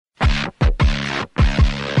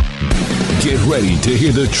Get ready to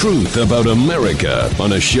hear the truth about America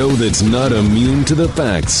on a show that's not immune to the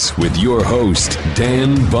facts with your host,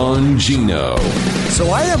 Dan Bongino.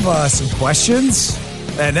 So I have some questions,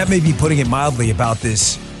 and that may be putting it mildly, about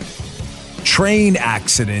this train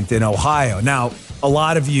accident in Ohio. Now, a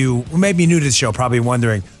lot of you who may be new to the show probably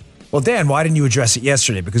wondering, well, Dan, why didn't you address it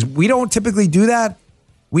yesterday? Because we don't typically do that.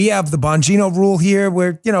 We have the Bongino rule here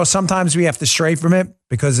where, sometimes we have to stray from it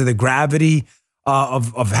because of the gravity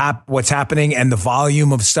of what's happening and the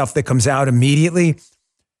volume of stuff that comes out immediately.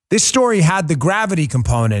 This story had the gravity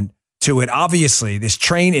component to it, obviously, this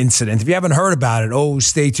train incident. If you haven't heard about it,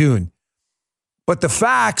 stay tuned. But the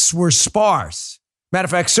facts were sparse. Matter of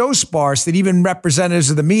fact, so sparse that even representatives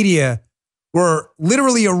of the media were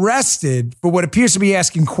literally arrested for what appears to be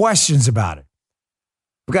asking questions about it.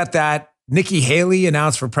 We've got that. Nikki Haley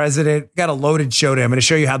announced for president. Got a loaded show today. I'm going to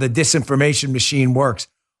show you how the disinformation machine works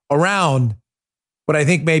around what I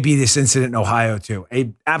think may be this incident in Ohio, too.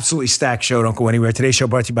 A absolutely stacked show. Don't go anywhere. Today's show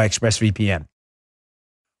brought to you by ExpressVPN.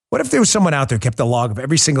 What if there was someone out there who kept a log of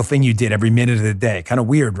every single thing you did every minute of the day? Kind of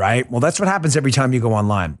weird, right? Well, that's what happens every time you go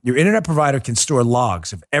online. Your internet provider can store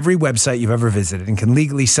logs of every website you've ever visited and can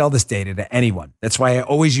legally sell this data to anyone. That's why I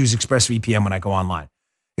always use ExpressVPN when I go online.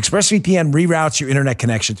 ExpressVPN reroutes your internet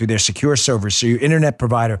connection through their secure servers so your internet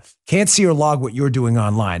provider can't see or log what you're doing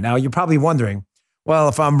online. Now, you're probably wondering, well,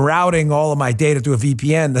 if I'm routing all of my data through a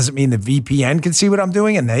VPN, doesn't mean the VPN can see what I'm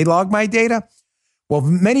doing and they log my data? Well,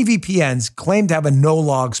 many VPNs claim to have a no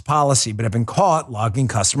logs policy, but have been caught logging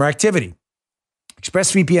customer activity.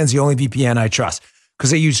 ExpressVPN is the only VPN I trust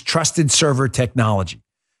because they use trusted server technology.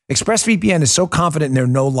 ExpressVPN is so confident in their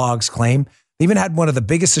no logs claim, they even had one of the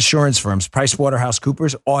biggest assurance firms,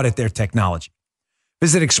 PricewaterhouseCoopers, audit their technology.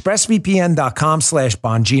 Visit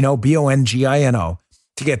expressvpn.com/Bongino, Bongino,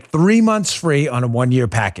 to get 3 months free on a 1-year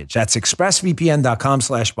package. That's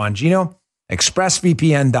expressvpn.com/Bongino,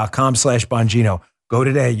 expressvpn.com/Bongino. Go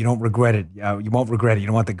today. You don't regret it. You won't regret it. You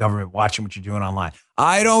don't want the government watching what you're doing online.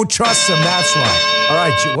 I don't trust them. That's why. All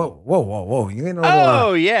right. Whoa. You getting a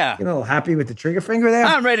little, yeah. You a little happy with the trigger finger there?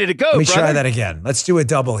 I'm ready to go, Let me brother. try that again. Let's do a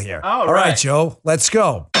double here. All right, Joe. Let's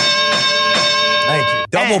go. Thank you.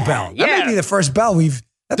 Double bell. That may be the first bell we've...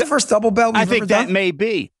 That's the first double bell we've I ever think done? that may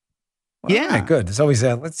be. Well, yeah. All right, good. It's always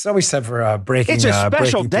said for breaking. It's a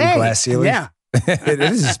special breaking day. Through glass ceilings. Yeah. It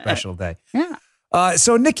is a special day. Yeah.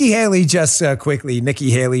 So Nikki Haley, just quickly,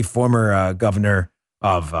 Nikki Haley, former governor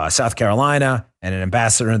of South Carolina and an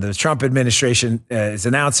ambassador in the Trump administration, is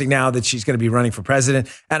announcing now that she's going to be running for president.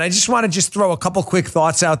 And I just want to throw a couple quick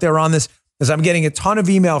thoughts out there on this because I'm getting a ton of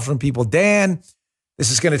email from people. Dan,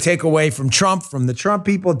 this is going to take away from Trump, from the Trump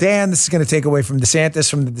people. Dan, this is going to take away from DeSantis,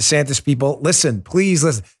 from the DeSantis people. Listen, please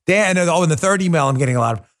listen. Dan, in the third email I'm getting a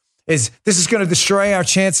lot of is this is going to destroy our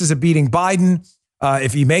chances of beating Biden.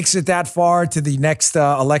 If he makes it that far to the next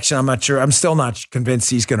election, I'm not sure. I'm still not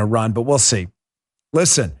convinced he's going to run, but we'll see.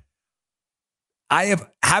 Listen,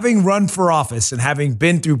 having run for office and having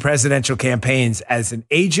been through presidential campaigns as an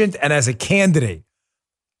agent and as a candidate,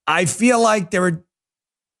 I feel like there are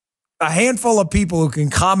a handful of people who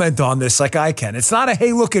can comment on this like I can. It's not a,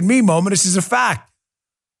 hey, look at me moment. This is a fact.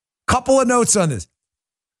 Couple of notes on this.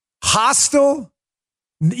 Hostile,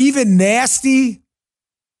 even nasty,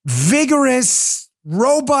 vigorous,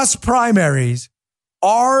 robust primaries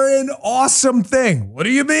are an awesome thing. What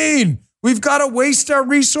do you mean? We've got to waste our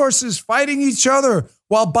resources fighting each other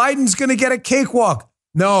while Biden's going to get a cakewalk.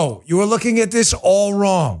 No, you are looking at this all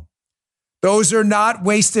wrong. Those are not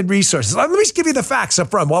wasted resources. Let me just give you the facts up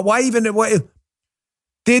front. Why did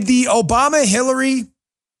the Obama-Hillary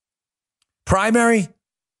primary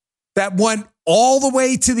that went all the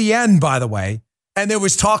way to the end, by the way, and there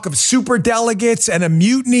was talk of super delegates and a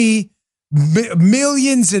mutiny,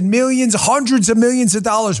 millions and millions, hundreds of millions of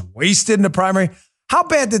dollars wasted in the primary. How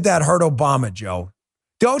bad did that hurt Obama, Joe?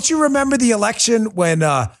 Don't you remember the election when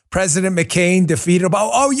President McCain defeated Obama?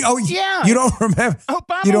 Oh, yeah. You don't remember?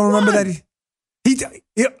 Obama You don't remember won. that?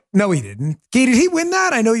 No, he didn't. Did he win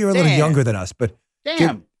that? I know you're a little younger than us, but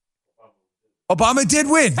Damn. Obama did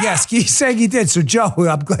win. Yes, he's saying he did. So, Joe,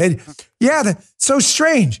 I'm glad. Yeah, so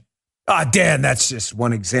strange. Dan, that's just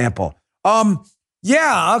one example.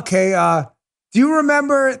 Yeah, okay. Do you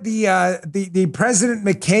remember the President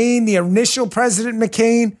McCain, the initial President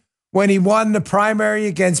McCain, when he won the primary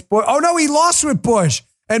against Bush? Oh, no, he lost with Bush.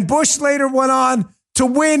 And Bush later went on to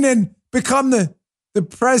win and become the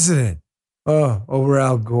president. Oh, over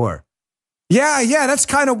Al Gore. Yeah, that's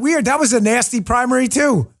kind of weird. That was a nasty primary,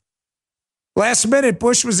 too. Last minute,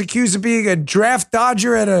 Bush was accused of being a draft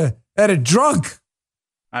dodger at a drunk.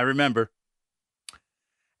 I remember.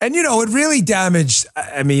 And, it really damaged,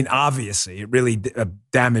 obviously, it really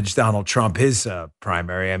damaged Donald Trump, his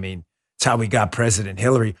primary. It's how we got President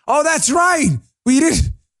Hillary. Oh, that's right. We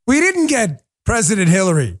didn't get President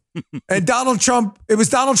Hillary. And Donald Trump, it was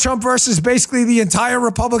Donald Trump versus basically the entire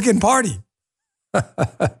Republican Party.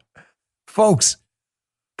 Folks,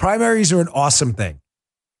 primaries are an awesome thing.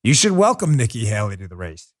 You should welcome Nikki Haley to the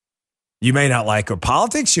race. You may not like her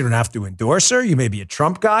politics. You don't have to endorse her. You may be a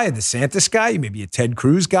Trump guy, a DeSantis guy. You may be a Ted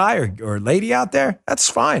Cruz guy or lady out there. That's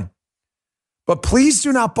fine. But please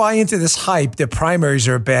do not buy into this hype that primaries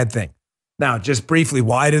are a bad thing. Now, just briefly,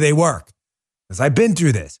 why do they work? Because I've been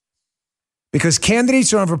through this. Because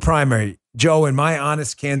candidates who don't have a primary, Joe, in my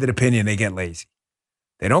honest, candid opinion, they get lazy.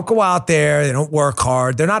 They don't go out there. They don't work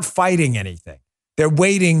hard. They're not fighting anything. They're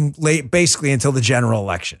waiting basically until the general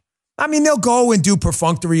election. They'll go and do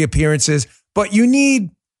perfunctory appearances, but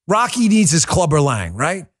Rocky needs his Clubber Lang,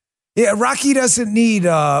 right? Yeah, Rocky doesn't need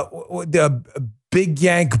the big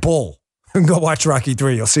yank bull. Go watch Rocky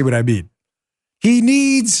 3. You'll see what I mean. He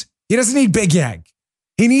doesn't need big yank.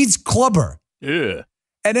 He needs Clubber. Yeah.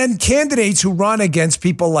 And then candidates who run against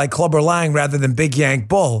people like Clubber Lang rather than big yank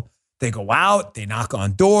bull, they go out, they knock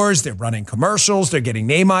on doors, they're running commercials, they're getting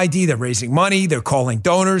name ID, they're raising money, they're calling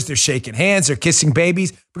donors, they're shaking hands, they're kissing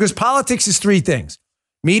babies. Because politics is three things: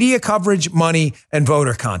 media coverage, money, and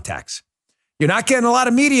voter contacts. You're not getting a lot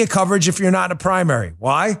of media coverage if you're not in a primary.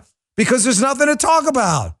 Why? Because there's nothing to talk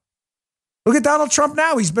about. Look at Donald Trump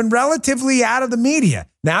now. He's been relatively out of the media.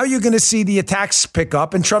 Now you're going to see the attacks pick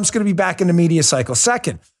up, and Trump's going to be back in the media cycle.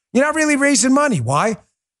 Second, you're not really raising money. Why?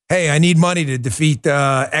 Hey, I need money to defeat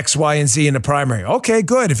X, Y, and Z in the primary. Okay,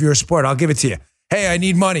 good. If you're a supporter, I'll give it to you. Hey, I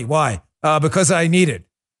need money. Why? Because I need it.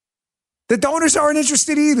 The donors aren't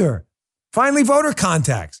interested either. Finally, voter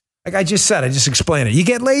contacts. Like I just said, I just explained it. You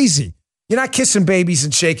get lazy. You're not kissing babies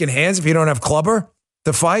and shaking hands if you don't have Clubber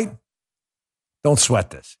to fight. Don't sweat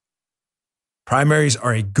this. Primaries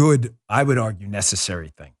are a good, I would argue, necessary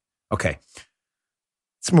thing. Okay,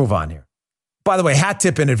 let's move on here. By the way, hat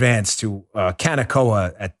tip in advance to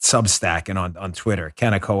Kanekoa at Substack and on Twitter.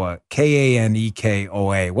 Kanekoa,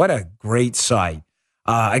 Kanekoa. What a great site.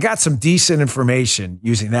 I got some decent information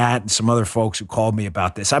using that and some other folks who called me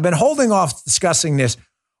about this. I've been holding off discussing this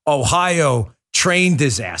Ohio train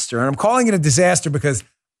disaster, and I'm calling it a disaster because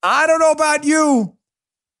I don't know about you,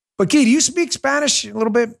 but Key, do you speak Spanish a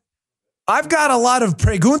little bit? I've got a lot of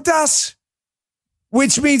preguntas,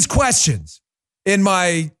 which means questions in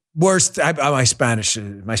my worst. My Spanish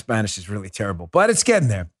is really terrible, but it's getting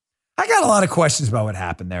there. I got a lot of questions about what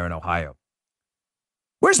happened there in Ohio.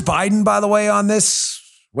 Where's Biden, by the way, on this?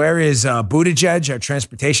 Where is Buttigieg, our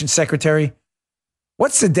transportation secretary?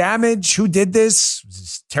 What's the damage? Who did this? Is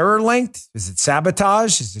this terror linked? Is it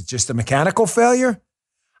sabotage? Is it just a mechanical failure?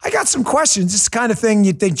 I got some questions. It's the kind of thing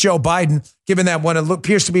you'd think Joe Biden, given that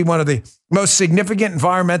appears to be one of the most significant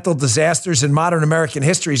environmental disasters in modern American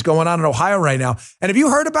history, is going on in Ohio right now. And have you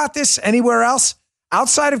heard about this anywhere else?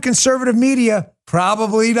 Outside of conservative media?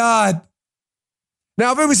 Probably not.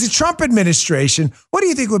 Now, if it was the Trump administration, what do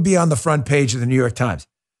you think would be on the front page of the New York Times?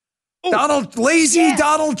 Ooh.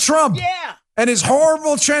 Donald Trump. Yeah. And his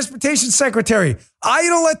horrible transportation secretary,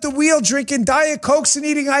 idle at the wheel, drinking Diet Cokes and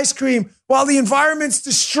eating ice cream while the environment's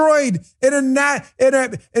destroyed in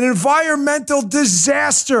an environmental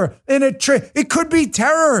disaster. It could be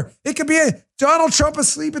terror. It could be Donald Trump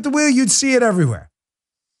asleep at the wheel. You'd see it everywhere.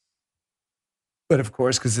 But of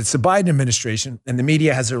course, because it's the Biden administration and the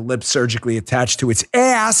media has their lips surgically attached to its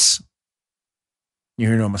ass, you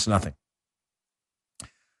hear almost nothing.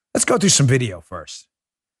 Let's go through some video first.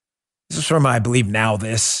 This is from, I believe, Now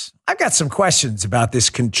This. I've got some questions about this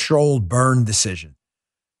controlled burn decision.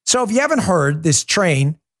 So if you haven't heard, this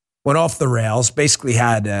train went off the rails, basically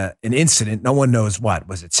had an incident. No one knows what.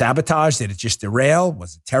 Was it sabotage? Did it just derail?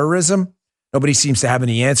 Was it terrorism? Nobody seems to have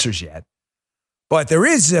any answers yet. But there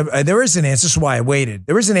is an answer. This is why I waited.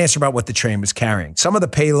 There is an answer about what the train was carrying. Some of the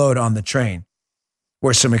payload on the train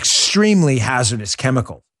were some extremely hazardous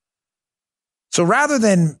chemicals. So rather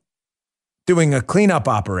than doing a cleanup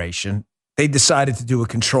operation, they decided to do a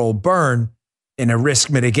controlled burn in a risk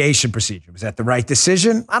mitigation procedure. Was that the right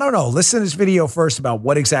decision? I don't know. Listen to this video first about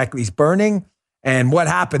what exactly is burning and what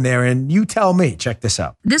happened there, and you tell me. Check this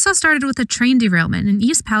out. This all started with a train derailment in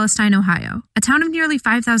East Palestine, Ohio, a town of nearly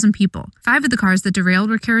 5,000 people. 5 of the cars that derailed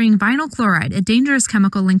were carrying vinyl chloride, a dangerous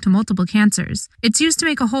chemical linked to multiple cancers. It's used to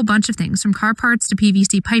make a whole bunch of things, from car parts to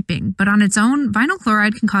PVC piping, but on its own, vinyl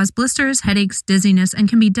chloride can cause blisters, headaches, dizziness, and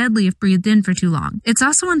can be deadly if breathed in for too long. It's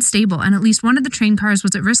also unstable, and at least one of the train cars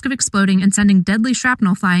was at risk of exploding and sending deadly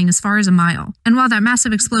shrapnel flying as far as a mile. And while that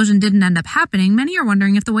massive explosion didn't end up happening, many are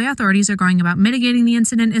wondering if the way authorities are going about mitigating mitigating the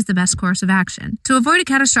incident is the best course of action. To avoid a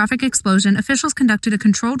catastrophic explosion, officials conducted a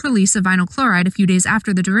controlled release of vinyl chloride a few days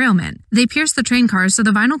after the derailment. They pierced the train cars so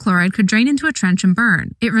the vinyl chloride could drain into a trench and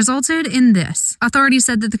burn. It resulted in this. Authorities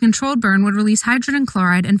said that the controlled burn would release hydrogen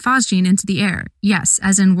chloride and phosgene into the air. Yes,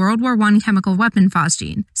 as in World War I chemical weapon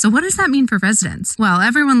phosgene. So what does that mean for residents? Well,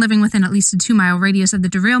 everyone living within at least a 2-mile radius of the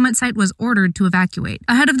derailment site was ordered to evacuate.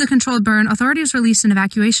 Ahead of the controlled burn, authorities released an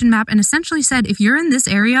evacuation map and essentially said, if you're in this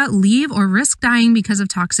area, leave or risk dying because of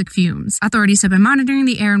toxic fumes. Authorities have been monitoring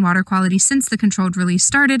the air and water quality since the controlled release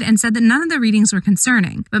started and said that none of the readings were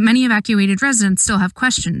concerning, but many evacuated residents still have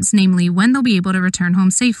questions, namely when they'll be able to return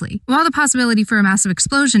home safely. While the possibility for a massive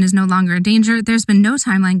explosion is no longer a danger, there's been no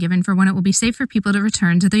timeline given for when it will be safe for people to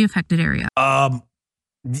return to the affected area.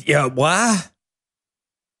 Yeah, what?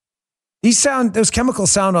 Those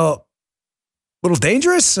chemicals sound a little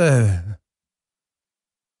dangerous.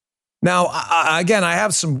 Now, again, I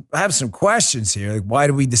have some questions here. Like, why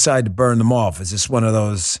do we decide to burn them off? Is this one of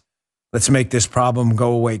those let's make this problem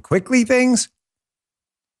go away quickly things?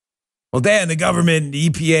 Well, Dan, the government, the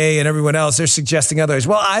EPA, and everyone else, they're suggesting others.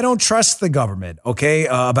 Well, I don't trust the government, okay,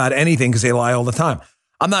 about anything because they lie all the time.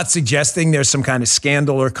 I'm not suggesting there's some kind of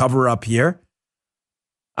scandal or cover-up here.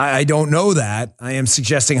 I don't know that. I am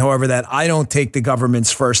suggesting, however, that I don't take the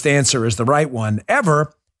government's first answer as the right one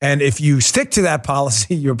ever. And if you stick to that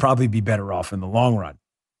policy, you'll probably be better off in the long run.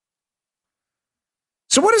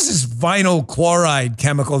 So what does this vinyl chloride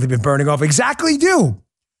chemical they've been burning off exactly do?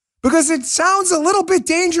 Because it sounds a little bit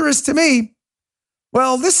dangerous to me.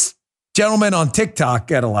 Well, this gentleman on TikTok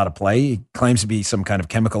got a lot of play. He claims to be some kind of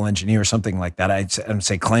chemical engineer or something like that. I don't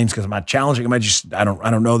say claims because I'm not challenging him. I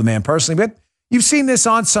don't know the man personally, but you've seen this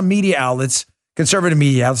on some media outlets, conservative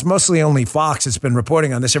media outlets, mostly only Fox that's been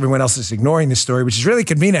reporting on this. Everyone else is ignoring this story, which is really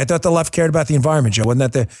convenient. I thought the left cared about the environment, Joe.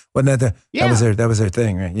 Wasn't that Yeah. that was their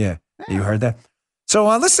thing, right? Yeah. You heard that? So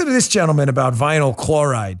listen to this gentleman about vinyl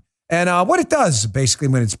chloride and what it does basically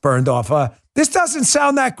when it's burned off. This doesn't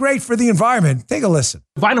sound that great for the environment. Take a listen.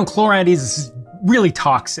 Vinyl chloride is really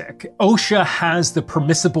toxic. OSHA has the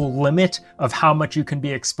permissible limit of how much you can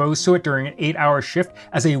be exposed to it during an 8-hour shift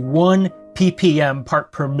as a 1 ppm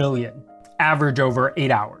part per million, average over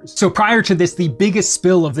 8 hours. So prior to this, the biggest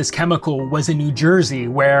spill of this chemical was in New Jersey,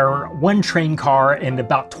 where one train car and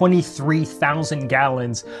about 23,000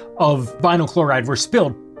 gallons of vinyl chloride were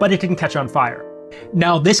spilled, but it didn't catch on fire.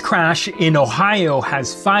 Now, this crash in Ohio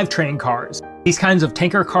has 5 train cars. These kinds of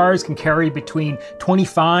tanker cars can carry between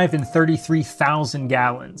 25 and 33,000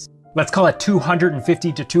 gallons. Let's call it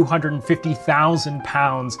 250 to 250,000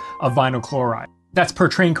 pounds of vinyl chloride. That's per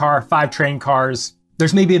train car, 5 train cars.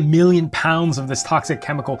 There's maybe 1 million pounds of this toxic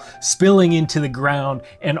chemical spilling into the ground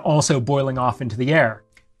and also boiling off into the air.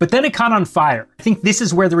 But then it caught on fire. I think this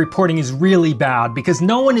is where the reporting is really bad because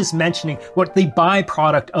no one is mentioning what the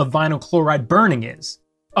byproduct of vinyl chloride burning is.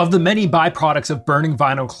 Of the many byproducts of burning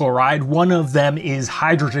vinyl chloride, one of them is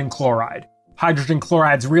hydrogen chloride. Hydrogen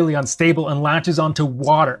chloride is really unstable and latches onto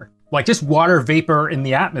water, like just water vapor in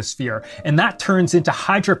the atmosphere, and that turns into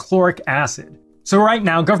hydrochloric acid. So right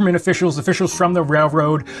now, government officials from the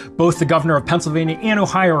railroad, both the governor of Pennsylvania and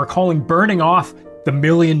Ohio are calling burning off the 1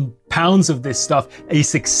 million pounds of this stuff a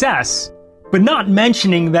success, but not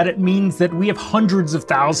mentioning that it means that we have hundreds of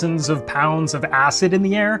thousands of pounds of acid in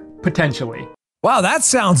the air, potentially. Wow, that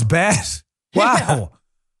sounds bad. Wow. Yeah.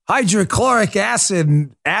 Hydrochloric acid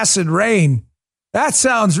and acid rain. That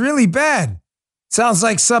sounds really bad. Sounds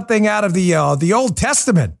like something out of the Old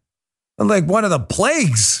Testament, like one of the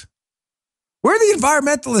plagues. Where are the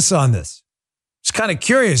environmentalists on this? Just kind of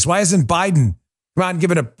curious. Why isn't Biden come out and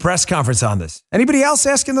giving a press conference on this? Anybody else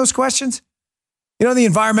asking those questions? You know, the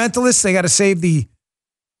environmentalists, they got to save the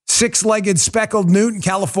 6-legged speckled newt in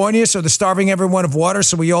California, so they're starving everyone of water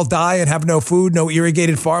so we all die and have no food, no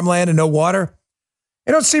irrigated farmland, and no water.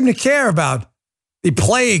 They don't seem to care about the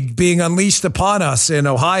plague being unleashed upon us in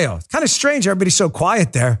Ohio. It's kind of strange. Everybody's so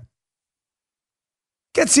quiet there.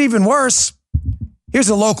 Gets even worse. Here's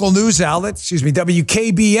a local news outlet,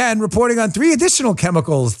 WKBN, reporting on 3 additional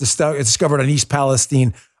chemicals discovered on East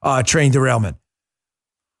Palestine train derailment.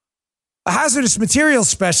 A hazardous materials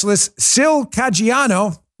specialist, Sil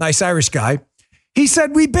Caggiano, nice Irish guy, he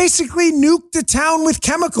said, we basically nuked the town with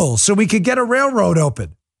chemicals so we could get a railroad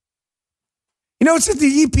open. You know, it's that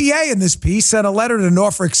the EPA in this piece sent a letter to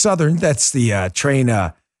Norfolk Southern, that's the train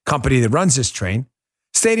company that runs this train,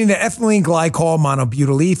 stating that ethylene glycol,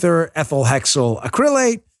 monobutyl ether, ethyl hexyl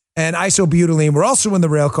acrylate, and isobutylene were also in the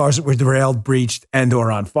rail cars that were derailed, breached, and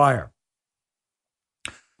or on fire.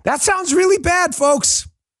 That sounds really bad, folks.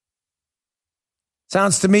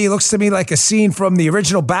 Looks to me like a scene from the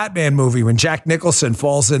original Batman movie when Jack Nicholson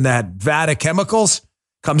falls in that vat of chemicals,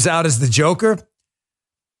 comes out as the Joker.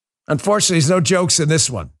 Unfortunately, there's no jokes in this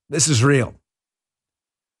one. This is real.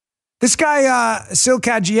 This guy, Sil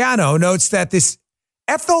Caggiano, notes that this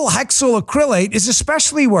ethyl hexyl acrylate is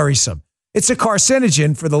especially worrisome. It's a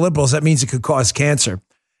carcinogen for the liberals. That means it could cause cancer.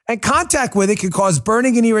 And contact with it can cause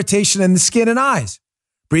burning and irritation in the skin and eyes.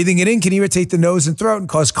 Breathing it in can irritate the nose and throat and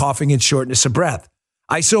cause coughing and shortness of breath.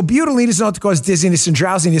 Isobutylene is known to cause dizziness and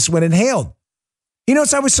drowsiness when inhaled. He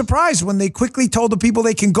notes, I was surprised when they quickly told the people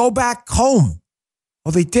they can go back home.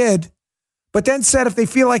 Well, they did, but then said if they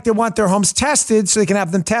feel like they want their homes tested so they can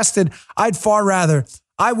have them tested, I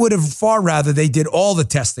would have far rather they did all the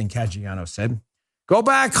testing, Caggiano said. Go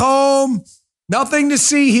back home. Nothing to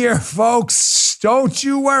see here, folks. Don't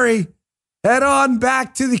you worry. Head on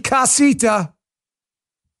back to the casita.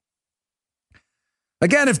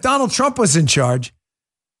 Again, if Donald Trump was in charge,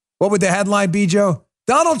 what would the headline be, Joe?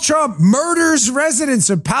 Donald Trump murders residents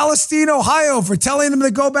of Palestine, Ohio for telling them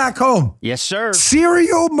to go back home. Yes, sir.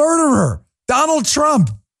 Serial murderer, Donald Trump.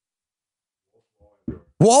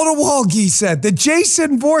 Wall-to-wall, Guy said, the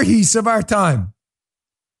Jason Voorhees of our time.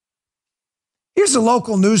 Here's a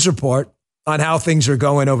local news report on how things are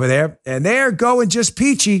going over there. And they're going just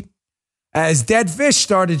peachy as dead fish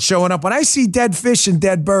started showing up. When I see dead fish and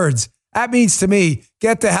dead birds, that means to me,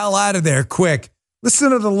 get the hell out of there quick.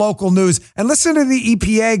 Listen to the local news and listen to the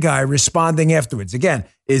EPA guy responding afterwards. Again,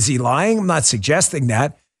 is he lying? I'm not suggesting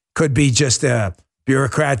that. Could be just a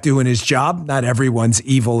bureaucrat doing his job. Not everyone's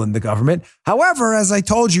evil in the government. However, as I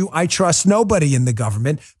told you, I trust nobody in the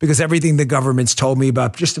government because everything the government's told me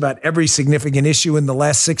about just about every significant issue in the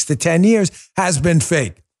last 6 to 10 years has been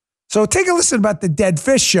fake. So take a listen about the dead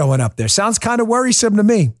fish showing up there. Sounds kind of worrisome to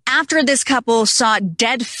me. After this couple saw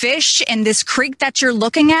dead fish in this creek that you're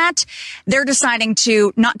looking at, they're deciding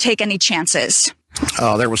to not take any chances.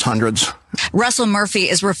 Oh, there was hundreds. Russell Murphy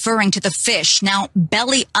is referring to the fish now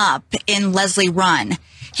belly up in Leslie Run.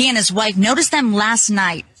 He and his wife noticed them last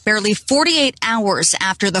night, barely 48 hours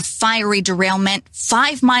after the fiery derailment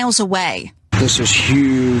 5 miles away. This is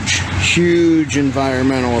huge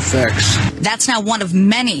environmental effects. That's now one of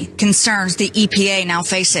many concerns the EPA now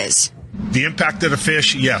faces. The impact of the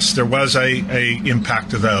fish, yes, there was a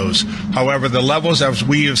impact of those. However, the levels as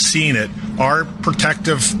we have seen it are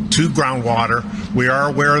protective to groundwater. We are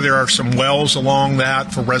aware there are some wells along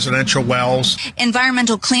that for residential wells.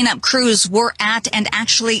 Environmental cleanup crews were at and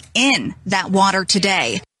actually in that water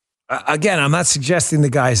today. Again, I'm not suggesting the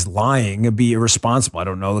guy's lying and be irresponsible. I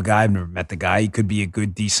don't know the guy. I've never met the guy. He could be a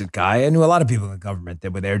good, decent guy. I knew a lot of people in the government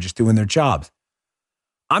that were there just doing their jobs.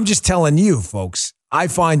 I'm just telling you, folks, I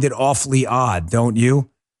find it awfully odd, don't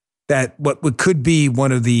you, that what could be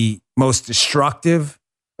one of the most destructive,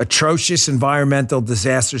 atrocious environmental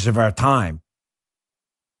disasters of our time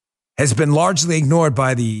has been largely ignored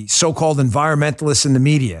by the so-called environmentalists in the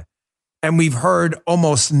media. And we've heard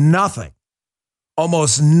almost nothing from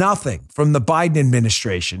the Biden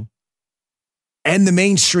administration and the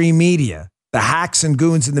mainstream media, the hacks and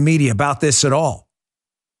goons in the media about this at all.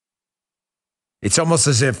 It's almost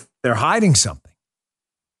as if they're hiding something.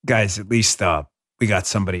 Guys, at least we got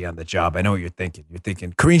somebody on the job. I know what you're thinking. You're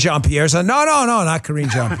thinking Karine Jean-Pierre's on. No, not Karine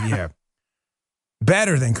Jean-Pierre.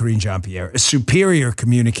 Better than Karine Jean-Pierre, a superior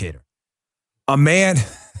communicator. A man,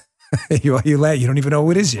 you laugh. You don't even know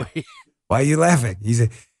who it is yet. Why are you laughing? He's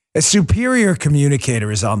a superior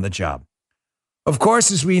communicator is on the job. Of course,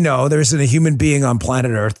 as we know, there isn't a human being on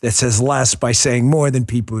planet Earth that says less by saying more than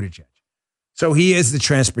Pete Buttigieg. So he is the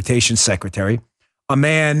transportation secretary, a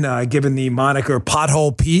man given the moniker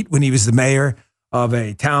Pothole Pete when he was the mayor of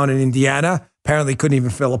a town in Indiana. Apparently couldn't even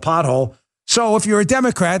fill a pothole. So if you're a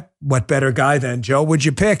Democrat, what better guy than Joe would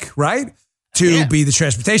you pick, right? To be the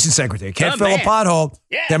transportation secretary. Can't fill a pothole.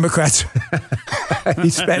 Yeah. Democrats, he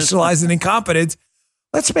specializes in incompetence.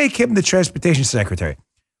 Let's make him the transportation secretary.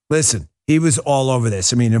 Listen, he was all over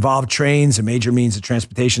this. I mean, involved trains, a major means of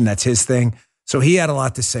transportation. That's his thing. So he had a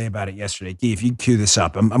lot to say about it yesterday. Guy, if you cue this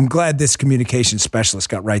up, I'm glad this communication specialist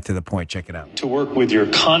got right to the point. Check it out. To work with your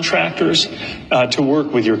contractors, to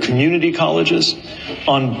work with your community colleges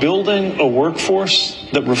on building a workforce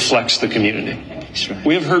that reflects the community.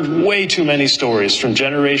 We have heard way too many stories from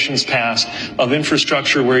generations past of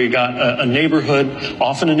infrastructure where you got a neighborhood,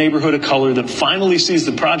 often a neighborhood of color, that finally sees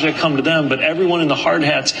the project come to them, but everyone in the hard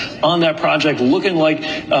hats on that project looking like,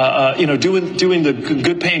 doing the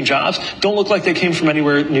good paying jobs, don't look like they came from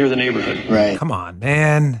anywhere near the neighborhood. Right. Come on,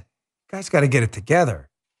 man. You guys got to get it together.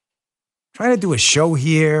 I'm trying to do a show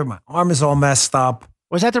here. My arm is all messed up.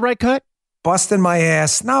 Was that the right cut? Busting my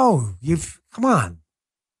ass. No, come on.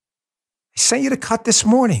 I sent you the cut this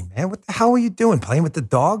morning, man. What the hell are you doing? Playing with the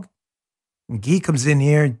dog? McGee comes in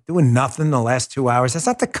here doing nothing the last 2 hours. That's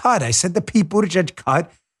not the cut. I said the Pete Buttigieg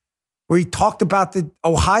cut where he talked about the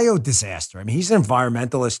Ohio disaster. I mean, he's an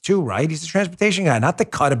environmentalist too, right? He's a transportation guy. Not the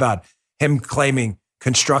cut about him claiming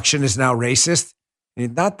construction is now racist.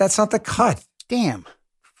 That's not the cut. Damn.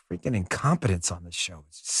 Freaking incompetence on this show.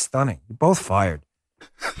 It's stunning. You're both fired.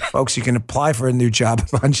 Folks, you can apply for a new job.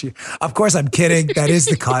 Of course, I'm kidding. That is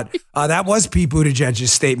the cut. That was Pete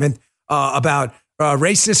Buttigieg's statement about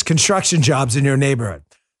racist construction jobs in your neighborhood.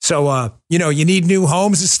 So, you need new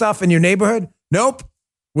homes and stuff in your neighborhood? Nope.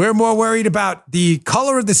 We're more worried about the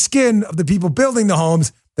color of the skin of the people building the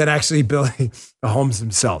homes than actually building the homes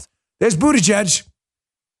themselves. There's Buttigieg.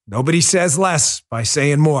 Nobody says less by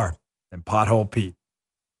saying more than Pothole Pete.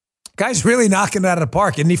 Guy's really knocking it out of the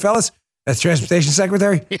park, isn't he, fellas? That's Transportation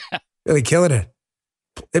Secretary? Yeah. Really killing it.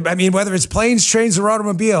 I mean, whether it's planes, trains, or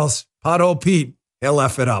automobiles, Pothole Pete, he'll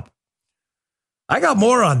F it up. I got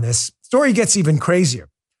more on this. Story gets even crazier.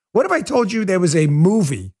 What if I told you there was a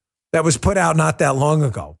movie that was put out not that long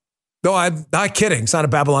ago? No, I'm not kidding. It's not a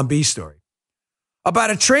Babylon Bee story.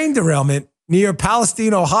 About a train derailment near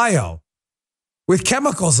Palestine, Ohio, with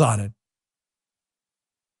chemicals on it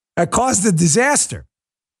that caused a disaster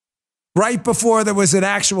right before there was an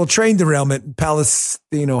actual train derailment in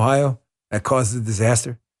Palestine, Ohio that caused the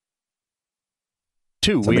disaster.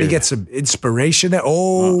 Somebody weird. Get some inspiration there.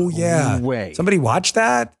 Oh, yeah. Way. Somebody watch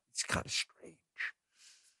that? It's kind of strange.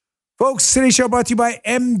 Folks, today's show brought to you by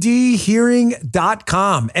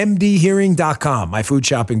MDHearing.com. MDHearing.com. My food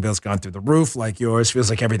shopping bill's gone through the roof like yours. Feels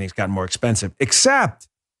like everything's gotten more expensive, except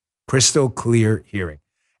crystal clear hearing.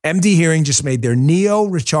 MD Hearing just made their Neo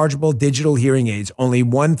rechargeable digital hearing aids only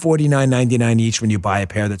 $149.99 each when you buy a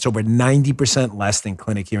pair. That's over 90% less than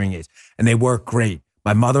clinic hearing aids. And they work great.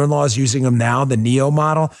 My mother-in-law is using them now. The Neo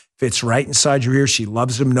model fits right inside your ear. She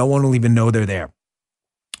loves them. No one will even know they're there.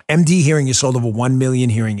 MD Hearing has sold over 1 million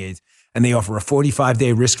hearing aids, and they offer a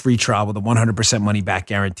 45-day risk-free trial with a 100% money-back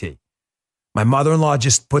guarantee. My mother-in-law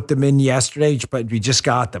just put them in yesterday, but we just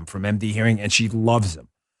got them from MD Hearing, and she loves them.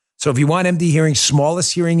 So if you want MD Hearing's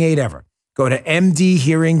smallest hearing aid ever, go to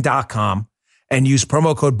MDHearing.com and use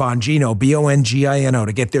promo code Bongino, Bongino,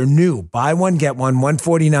 to get their new buy one, get one,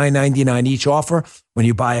 $149.99 each offer when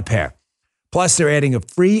you buy a pair. Plus, they're adding a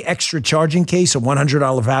free extra charging case, a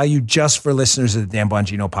 $100 value just for listeners of the Dan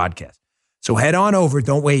Bongino podcast. So head on over,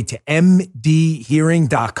 don't wait, to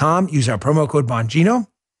MDHearing.com, use our promo code Bongino,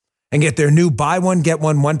 and get their new buy one, get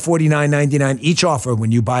one, $149.99 each offer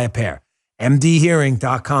when you buy a pair.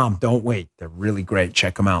 MDHearing.com. Don't wait. They're really great.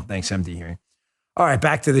 Check them out. Thanks, MD Hearing. All right,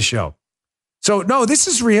 back to the show. So, no, this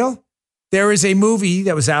is real. There is a movie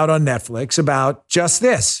that was out on Netflix about just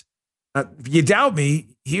this. If you doubt me,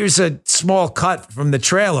 here's a small cut from the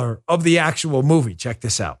trailer of the actual movie. Check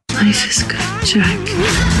this out. Life is good, Jack.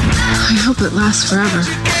 I hope it lasts forever.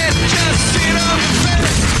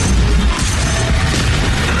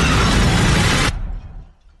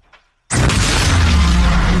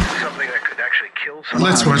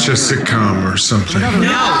 Let's watch a sitcom or something. No!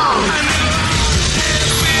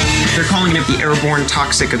 They're calling it the airborne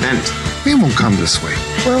toxic event. We won't come this way.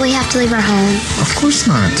 Will we have to leave our home? Of course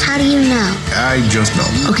not. How do you know? I just know.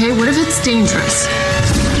 Okay, what if it's dangerous?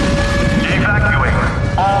 Evacuate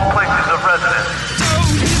all places of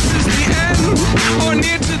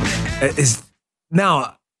residence.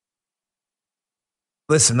 Now,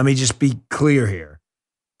 listen, let me just be clear here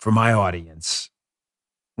for my audience.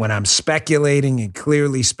 When I'm speculating and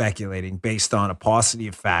clearly speculating based on a paucity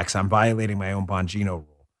of facts, I'm violating my own Bongino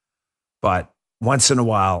rule. But once in a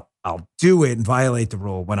while, I'll do it and violate the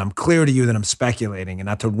rule when I'm clear to you that I'm speculating and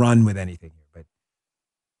not to run with anything here. But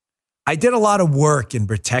I did a lot of work in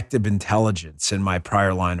protective intelligence in my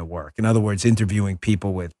prior line of work. In other words, interviewing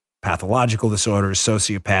people with pathological disorders,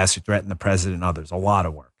 sociopaths who threaten the president and others. A lot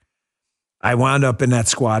of work. I wound up in that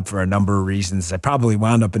squad for a number of reasons. I probably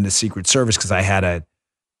wound up in the Secret Service because I had a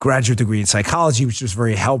graduate degree in psychology, which was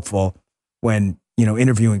very helpful when,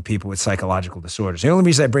 interviewing people with psychological disorders. The only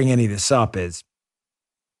reason I bring any of this up is,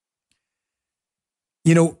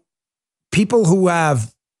 people who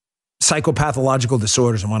have psychopathological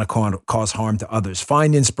disorders and want to cause harm to others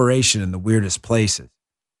find inspiration in the weirdest places.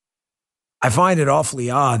 I find it awfully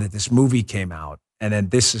odd that this movie came out, and then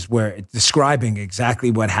this is where it's describing exactly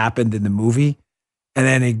what happened in the movie. And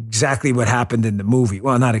then exactly what happened in the movie,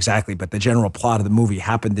 well, not exactly, but the general plot of the movie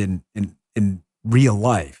happened in real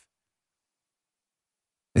life.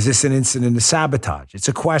 Is this an incident of sabotage? It's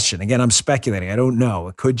a question. Again, I'm speculating. I don't know.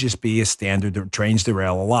 It could just be a standard trains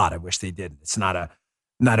derail a lot. I wish they didn't. It's not a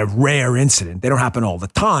rare incident. They don't happen all the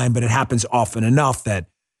time, but it happens often enough that,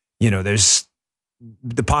 There's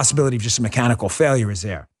the possibility of just a mechanical failure is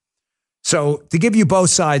there. So to give you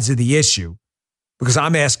both sides of the issue, because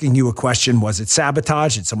I'm asking you a question, was it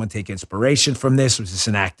sabotage? Did someone take inspiration from this? Was this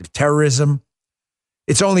an act of terrorism?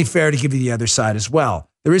 It's only fair to give you the other side as well.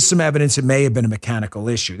 There is some evidence it may have been a mechanical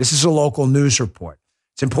issue. This is a local news report.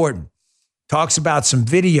 It's important. Talks about some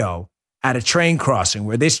video at a train crossing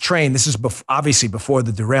where this train, this is obviously before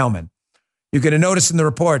the derailment. You're going to notice in the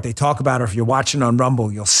report, they talk about, or if you're watching on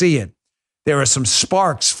Rumble, you'll see it. There are some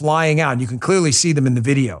sparks flying out, and you can clearly see them in the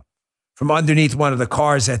video from underneath one of the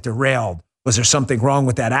cars that derailed. Was there something wrong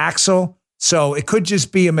with that axle? So it could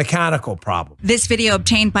just be a mechanical problem. This video,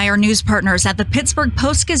 obtained by our news partners at the Pittsburgh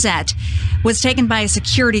Post-Gazette, was taken by a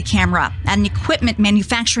security camera at an equipment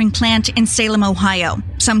manufacturing plant in Salem, Ohio,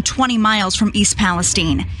 some 20 miles from East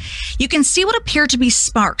Palestine. You can see what appear to be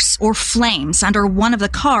sparks or flames under one of the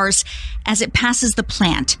cars as it passes the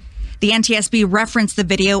plant. The NTSB referenced the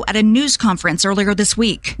video at a news conference earlier this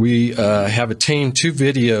week. We have obtained 2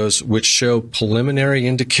 videos which show preliminary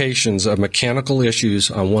indications of mechanical issues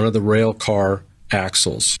on one of the rail car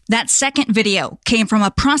axles. That second video came from a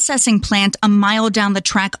processing plant a mile down the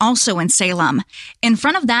track, also in Salem. In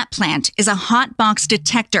front of that plant is a hot box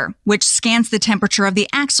detector, which scans the temperature of the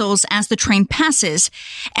axles as the train passes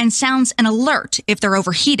and sounds an alert if they're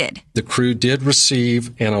overheated. The crew did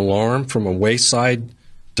receive an alarm from a wayside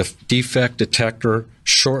defect detector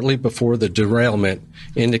shortly before the derailment,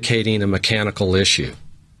 indicating a mechanical issue.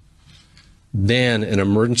 Then an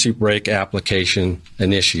emergency brake application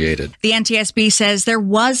initiated. The NTSB says there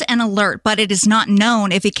was an alert, but it is not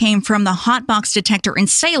known if it came from the hot box detector in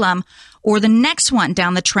Salem or the next one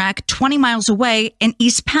down the track 20 miles away in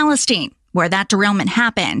East Palestine, where that derailment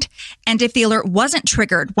happened. And if the alert wasn't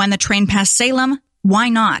triggered when the train passed Salem, why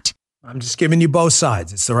not? I'm just giving you both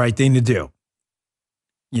sides. It's the right thing to do.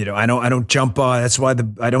 I don't jump. That's why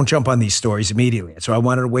I don't jump on these stories immediately. So I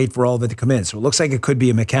wanted to wait for all of it to come in. So it looks like it could be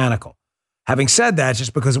a mechanical. Having said that,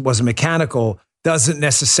 just because it wasn't mechanical doesn't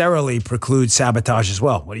necessarily preclude sabotage as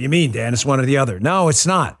well. What do you mean, Dan? It's one or the other. No, it's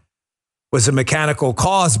not. Was a mechanical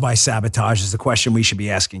caused by sabotage is the question we should be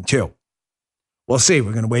asking too. We'll see.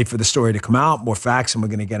 We're going to wait for the story to come out, more facts, and we're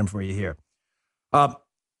going to get them for you here.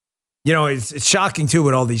 It's shocking too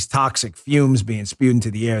with all these toxic fumes being spewed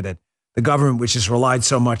into the air that the government, which has relied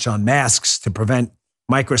so much on masks to prevent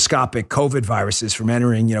microscopic COVID viruses from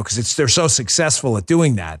entering, because they're so successful at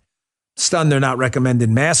doing that. Stunned they're not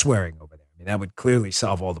recommending mask wearing over there. I mean, that would clearly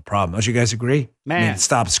solve all the problem. Don't you guys agree? Man. It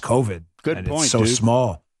stops COVID. Good and point, It's so dude.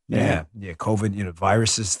 small. Yeah. COVID,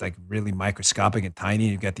 viruses, like really microscopic and tiny.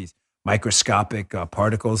 You've got these microscopic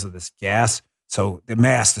particles of this gas. So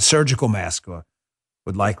the surgical mask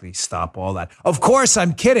would likely stop all that. Of course,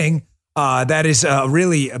 I'm kidding. That is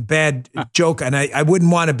really a bad joke, and I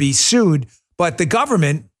wouldn't want to be sued. But the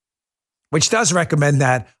government, which does recommend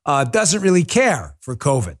that, doesn't really care for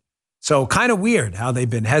COVID. So kind of weird how they've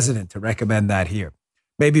been hesitant to recommend that here.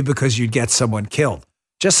 Maybe because you'd get someone killed.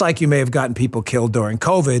 Just like you may have gotten people killed during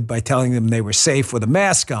COVID by telling them they were safe with a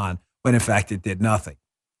mask on, when in fact it did nothing.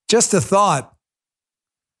 Just a thought.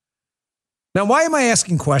 Now, why am I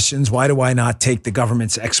asking questions? Why do I not take the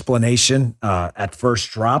government's explanation at first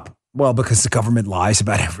drop? Well, because the government lies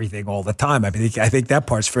about everything all the time. I think that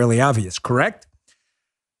part's fairly obvious, correct?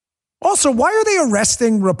 Also, why are they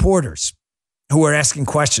arresting reporters who are asking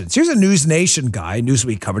questions? Here's a News Nation guy,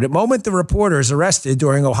 Newsweek covered it. Moment the reporter is arrested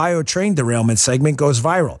during Ohio train derailment segment goes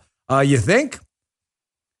viral. You think?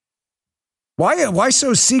 Why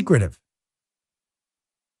so secretive?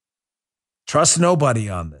 Trust nobody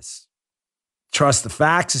on this. Trust the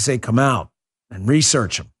facts as they come out and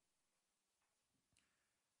research them.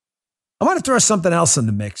 I want to throw something else in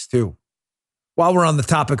the mix, too, while we're on the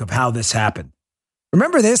topic of how this happened.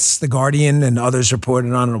 Remember this? The Guardian and others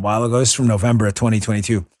reported on it a while ago. It's from November of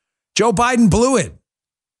 2022. Joe Biden blew it.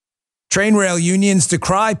 Train rail unions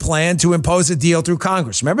decry plan to impose a deal through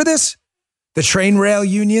Congress. Remember this? The train rail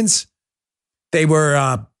unions? They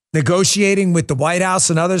were negotiating with the White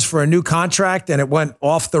House and others for a new contract, and it went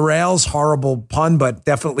off the rails. Horrible pun, but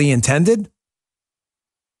definitely intended.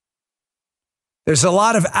 There's a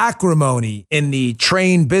lot of acrimony in the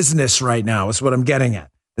train business right now, is what I'm getting at.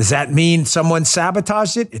 Does that mean someone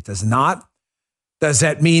sabotaged it? It does not. Does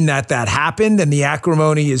that mean that happened and the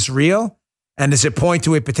acrimony is real? And does it point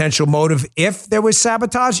to a potential motive if there was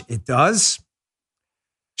sabotage? It does.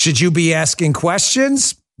 Should you be asking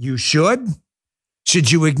questions? You should.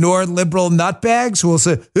 Should you ignore liberal nutbags who will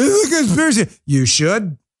say, it's a conspiracy? You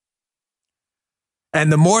should. And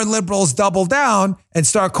the more liberals double down and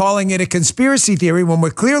start calling it a conspiracy theory when we're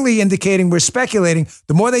clearly indicating we're speculating,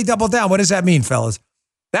 the more they double down. What does that mean, fellas?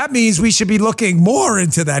 That means we should be looking more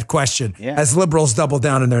into that question as liberals double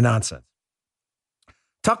down on their nonsense.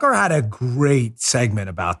 Tucker had a great segment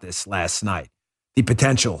about this last night, the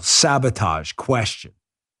potential sabotage question.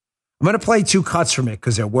 I'm going to play 2 cuts from it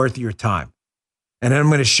because they're worth your time. And then I'm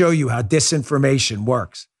going to show you how disinformation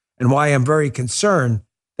works and why I'm very concerned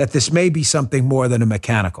that this may be something more than a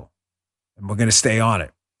mechanical. And we're going to stay on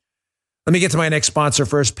it. Let me get to my next sponsor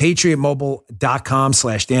first,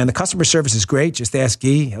 patriotmobile.com/Dan. The customer service is great. Just ask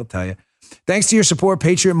Guy. He'll tell you. Thanks to your support,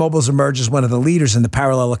 Patriot Mobile has emerged as one of the leaders in the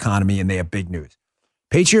parallel economy, and they have big news.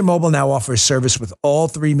 Patriot Mobile now offers service with all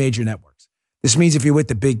 3 major networks. This means if you're with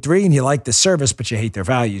the big 3 and you like the service, but you hate their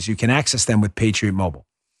values, you can access them with Patriot Mobile.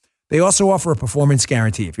 They also offer a performance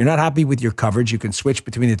guarantee. If you're not happy with your coverage, you can switch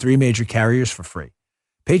between the 3 major carriers for free.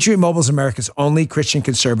 Patriot Mobile is America's only Christian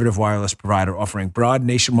conservative wireless provider, offering broad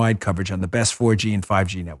nationwide coverage on the best 4G and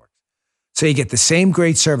 5G networks. So you get the same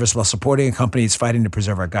great service while supporting a company that's fighting to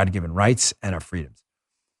preserve our God-given rights and our freedoms.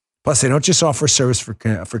 Plus, they don't just offer service for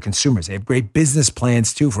consumers. They have great business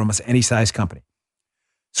plans, too, for almost any size company.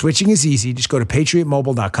 Switching is easy. Just go to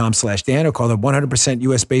patriotmobile.com/Dan or call the 100%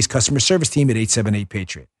 U.S.-based customer service team at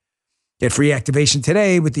 878-PATRIOT. Get free activation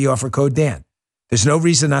today with the offer code Dan. There's no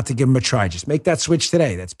reason not to give them a try. Just make that switch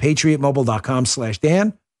today. That's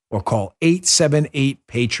patriotmobile.com/Dan or call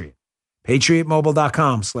 878-PATRIOT.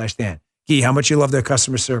 patriotmobile.com/Dan. Guy, how much you love their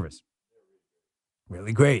customer service?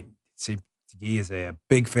 Really great. See, Guy is a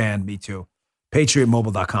big fan. Me too.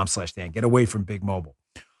 patriotmobile.com/Dan. Get away from big mobile.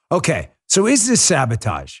 Okay, so is this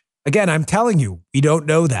sabotage? Again, I'm telling you, we don't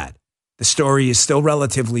know that. The story is still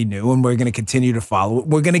relatively new, and we're going to continue to follow it.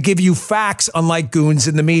 We're going to give you facts, unlike goons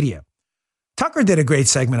in the media. Tucker did a great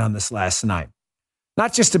segment on this last night.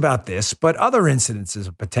 Not just about this, but other incidences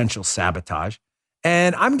of potential sabotage.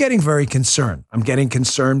 And I'm getting very concerned. I'm getting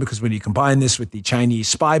concerned because when you combine this with the Chinese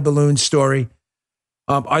spy balloon story,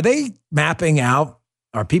 are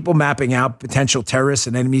people mapping out potential terrorists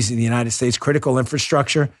and enemies in the United States critical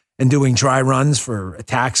infrastructure and doing dry runs for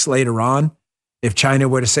attacks later on? If China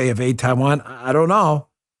were to say evade Taiwan, I don't know.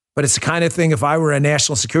 But it's the kind of thing if I were a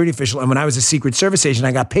national security official and when I was a Secret Service agent,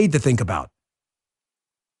 I got paid to think about.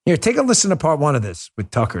 Here, take a listen to part 1 of this with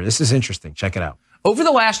Tucker. This is interesting. Check it out. Over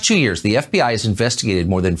the last 2 years, the FBI has investigated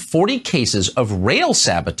more than 40 cases of rail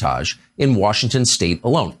sabotage in Washington state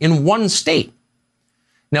alone, in one state.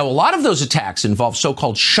 Now, a lot of those attacks involve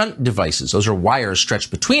so-called shunt devices. Those are wires stretched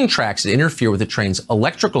between tracks that interfere with the train's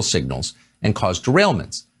electrical signals and cause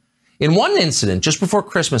derailments. In one incident, just before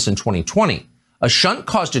Christmas in 2020, a shunt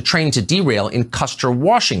caused a train to derail in Custer,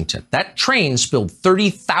 Washington. That train spilled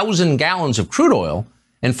 30,000 gallons of crude oil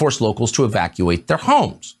and forced locals to evacuate their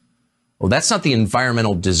homes. Well, that's not the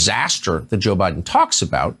environmental disaster that Joe Biden talks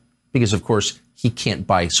about, because, of course, he can't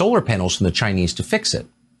buy solar panels from the Chinese to fix it.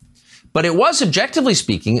 But it was, objectively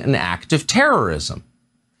speaking, an act of terrorism.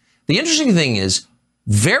 The interesting thing is,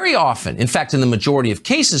 very often, in fact, in the majority of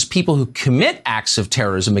cases, people who commit acts of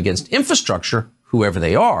terrorism against infrastructure, whoever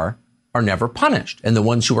they are never punished. And the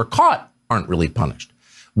ones who are caught aren't really punished.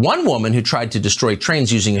 One woman who tried to destroy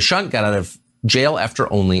trains using a shunt got out of jail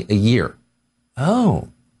after only a year. Oh.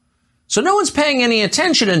 So no one's paying any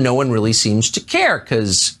attention and no one really seems to care,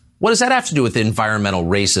 because what does that have to do with environmental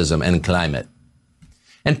racism and climate?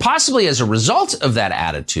 And possibly as a result of that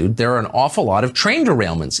attitude, there are an awful lot of train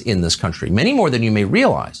derailments in this country, many more than you may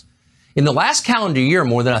realize. In the last calendar year,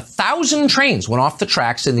 more than 1,000 trains went off the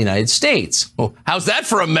tracks in the United States. Well, how's that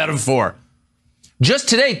for a metaphor? Just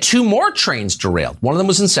today, 2 more trains derailed. One of them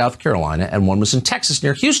was in South Carolina and one was in Texas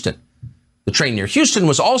near Houston. The train near Houston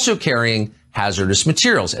was also carrying hazardous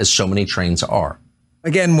materials, as so many trains are.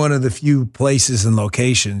 Again, one of the few places and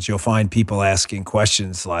locations you'll find people asking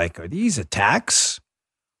questions like, are these attacks?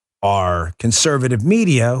 Are conservative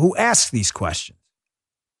media who ask these questions.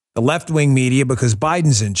 The left-wing media, because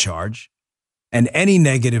Biden's in charge, and any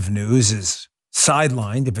negative news is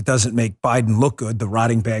sidelined if it doesn't make Biden look good, the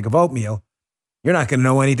rotting bag of oatmeal. You're not going to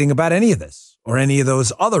know anything about any of this or any of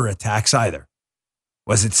those other attacks either.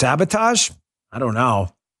 Was it sabotage? I don't know,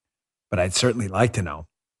 but I'd certainly like to know.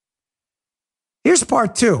 Here's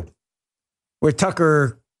part 2, where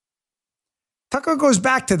Tucker goes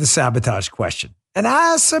back to the sabotage question and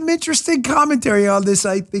has some interesting commentary on this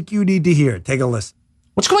I think you need to hear. Take a listen.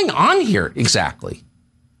 What's going on here exactly?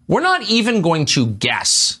 We're not even going to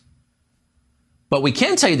guess. But we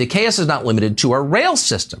can tell you the chaos is not limited to our rail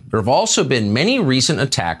system. There have also been many recent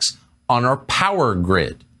attacks on our power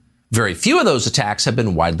grid. Very few of those attacks have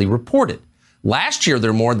been widely reported. Last year,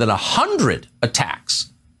 there were more than 100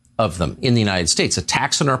 attacks of them in the United States,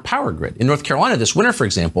 attacks on our power grid. In North Carolina this winter, for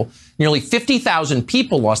example, nearly 50,000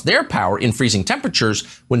 people lost their power in freezing temperatures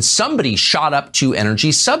when somebody shot up two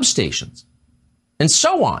energy substations, and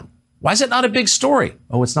so on. Why is that not a big story?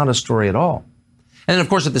 Oh, it's not a story at all. And then, of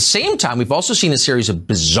course, at the same time, we've also seen a series of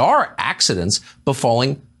bizarre accidents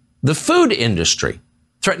befalling the food industry,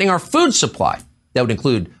 threatening our food supply. That would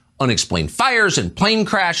include unexplained fires and plane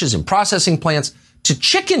crashes in processing plants, to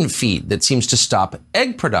chicken feed that seems to stop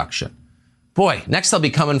egg production. Boy, next they'll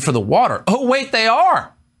be coming for the water. Oh, wait, they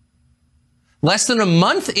are. Less than a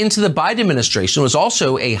month into the Biden administration was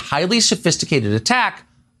also a highly sophisticated attack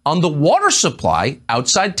on the water supply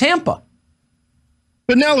outside Tampa.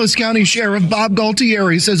 Pinellas County Sheriff Bob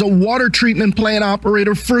Galtieri says a water treatment plant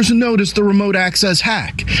operator first noticed the remote access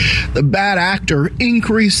hack. The bad actor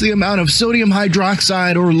increased the amount of sodium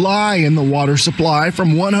hydroxide, or lye, in the water supply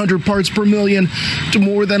from 100 parts per million to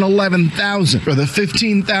more than 11,000. For the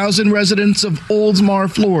 15,000 residents of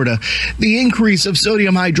Oldsmar, Florida, the increase of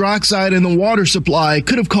sodium hydroxide in the water supply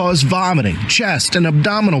could have caused vomiting, chest, and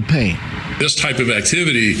abdominal pain. This type of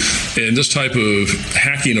activity and this type of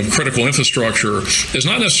hacking of critical infrastructure is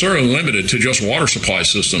not necessarily limited to just water supply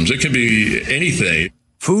systems. It can be anything.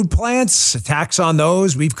 Food plants, attacks on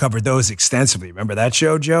those. We've covered those extensively. Remember that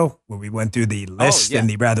show, Joe, where we went through the list and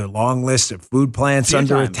the rather long list of food plants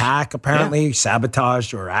under attack, apparently,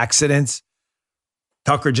 sabotaged or accidents.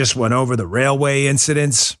 Tucker just went over the railway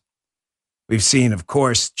incidents. We've seen, of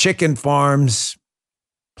course, chicken farms,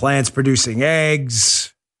 plants producing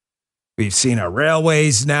eggs. We've seen our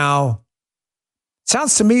railways now.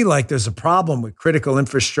 Sounds to me like there's a problem with critical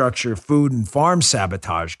infrastructure, food and farm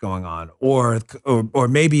sabotage going on, or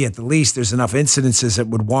maybe at the least there's enough incidences that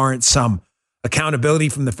would warrant some accountability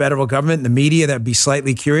from the federal government and the media that'd be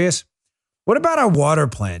slightly curious. What about our water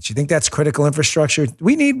plants? You think that's critical infrastructure? Do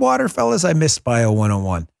we need water, fellas? I missed Bio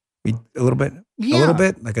 101. A little bit? Yeah. A little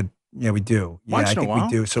bit? We do. Once in a while.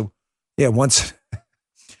 We do. So, once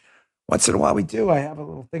in a while we do. I have a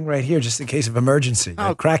little thing right here just in case of emergency.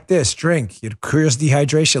 Crack this, drink. It cures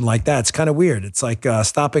dehydration like that. It's kind of weird. It's like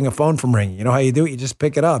stopping a phone from ringing. You know how you do it? You just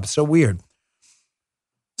pick it up. It's so weird.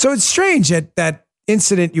 So it's strange that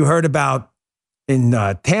incident you heard about in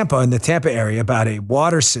Tampa, in the Tampa area, about a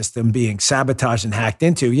water system being sabotaged and hacked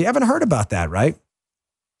into. You haven't heard about that, right?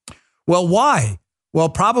 Well, why? Well,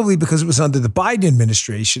 probably because it was under the Biden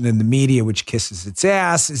administration, and the media, which kisses its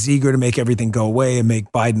ass, is eager to make everything go away and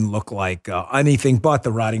make Biden look like anything but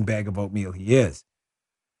the rotting bag of oatmeal he is.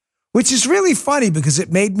 Which is really funny because it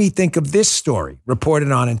made me think of this story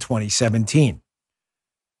reported on in 2017.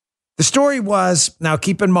 The story was, now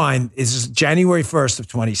keep in mind, is January 1st of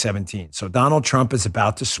 2017. So Donald Trump is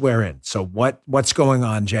about to swear in. So what's going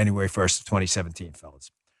on January 1st of 2017,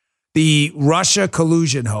 fellas? The Russia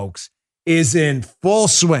collusion hoax is in full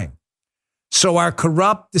swing. So our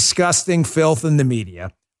corrupt, disgusting filth in the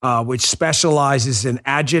media, which specializes in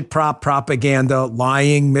agitprop propaganda,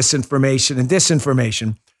 lying, misinformation, and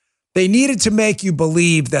disinformation, they needed to make you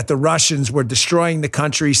believe that the Russians were destroying the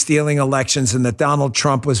country, stealing elections, and that Donald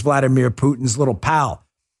Trump was Vladimir Putin's little pal,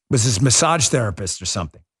 was his massage therapist or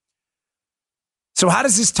something. So how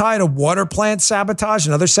does this tie to water plant sabotage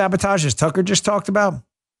and other sabotage, as Tucker just talked about?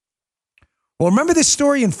 Well, remember this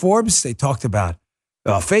story in Forbes? They talked about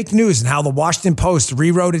fake news and how the Washington Post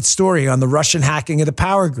rewrote its story on the Russian hacking of the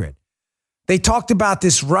power grid. They talked about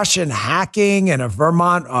this Russian hacking and a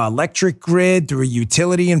Vermont electric grid through a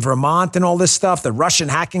utility in Vermont and all this stuff, the Russian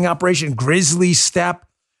hacking operation, Grizzly Step.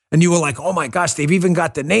 And you were like, oh my gosh, they've even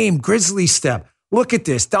got the name Grizzly Step. Look at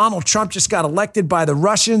this. Donald Trump just got elected by the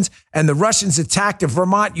Russians, and the Russians attacked a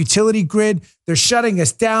Vermont utility grid. They're shutting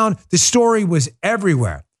us down. The story was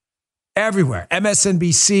everywhere. Everywhere.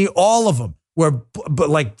 MSNBC, all of them were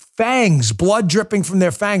like fangs, blood dripping from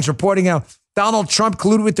their fangs, reporting out Donald Trump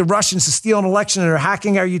colluded with the Russians to steal an election and are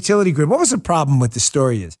hacking our utility grid. What was the problem with the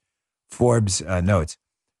story is? Forbes notes.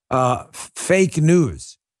 Fake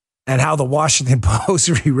news and how the Washington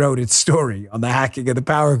Post rewrote its story on the hacking of the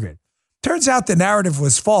power grid. Turns out the narrative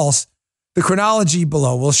was false. The chronology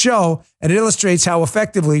below will show, and it illustrates how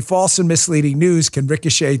effectively false and misleading news can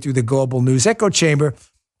ricochet through the global news echo chamber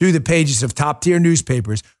through the pages of top-tier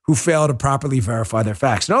newspapers who fail to properly verify their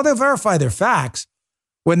facts. No, they'll verify their facts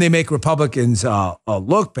when they make Republicans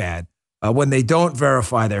look bad. When they don't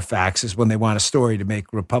verify their facts is when they want a story to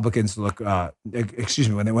make Republicans look,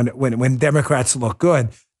 when Democrats look good,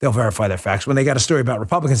 they'll verify their facts. When they got a story about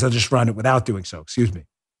Republicans, they'll just run it without doing so.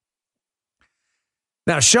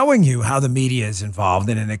 Now, showing you how the media is involved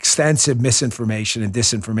in an extensive misinformation and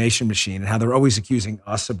disinformation machine and how they're always accusing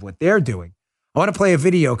us of what they're doing. I want to play a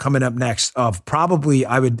video coming up next of probably,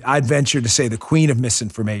 I'd venture to say, the queen of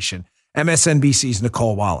misinformation, MSNBC's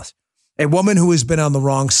Nicole Wallace, a woman who has been on the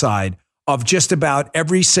wrong side of just about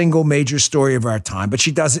every single major story of our time, but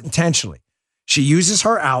she does it intentionally. She uses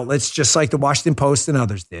her outlets, just like the Washington Post and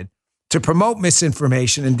others did, to promote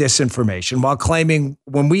misinformation and disinformation while claiming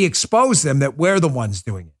when we expose them that we're the ones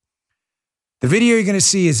doing it. The video you're going to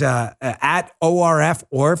see is at ORF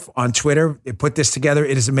on Twitter. They put this together.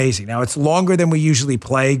 It is amazing. Now, it's longer than we usually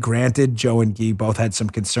play. Granted, Joe and Guy both had some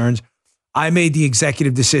concerns. I made the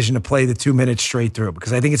executive decision to play the 2 minutes straight through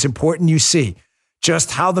because I think it's important you see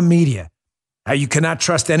just how the media, how you cannot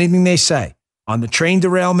trust anything they say on the train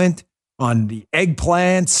derailment, on the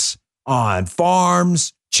eggplants, on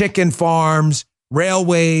farms, chicken farms,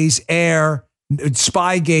 railways, air,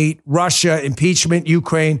 Spygate, Russia, impeachment,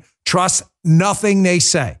 Ukraine. Trust nothing they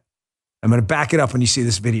say. I'm going to back it up when you see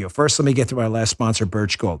this video. First, let me get to our last sponsor,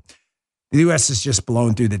 Birch Gold. The U.S. has just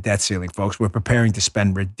blown through the debt ceiling, folks. We're preparing to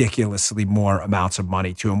spend ridiculously more amounts of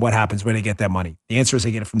money to them. What happens when they get that money? The answer is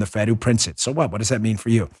they get it from the Fed, who prints it. So what? What does that mean for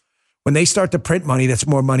you? When they start to print money, that's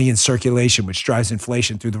more money in circulation, which drives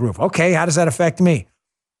inflation through the roof. Okay, how does that affect me?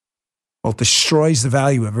 Well, it destroys the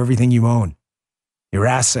value of everything you own, your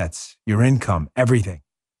assets, your income, everything.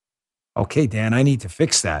 Okay, Dan, I need to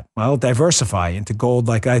fix that. Well, diversify into gold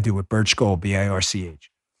like I do with Birch Gold, BIRCH.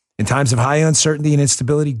 In times of high uncertainty and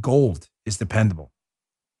instability, gold is dependable.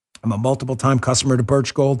 I'm a multiple-time customer to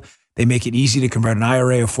Birch Gold. They make it easy to convert an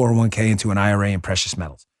IRA or 401k into an IRA in precious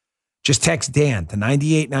metals. Just text Dan to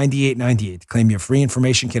 989898 to claim your free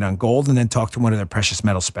information kit on gold and then talk to one of their precious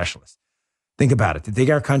metal specialists. Think about it. To dig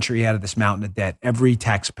our country out of this mountain of debt, every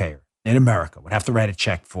taxpayer in America would have to write a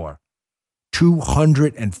check for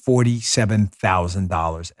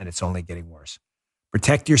 $247,000, and it's only getting worse.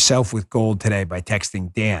 Protect yourself with gold today by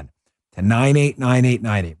texting Dan to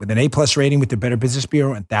 989898. With an A+ rating with the Better Business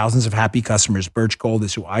Bureau and thousands of happy customers, Birch Gold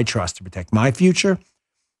is who I trust to protect my future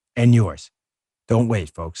and yours. Don't wait,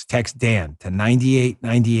 folks. Text Dan to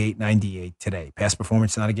 989898 today. Past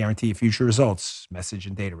performance is not a guarantee of future results. Message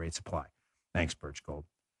and data rates apply. Thanks, Birch Gold.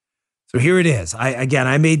 So here it is.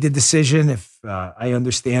 I made the decision. If I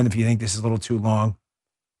understand if you think this is a little too long,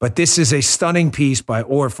 but this is a stunning piece by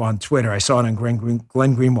Orf on Twitter. I saw it on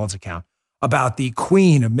Glenn Greenwald's account about the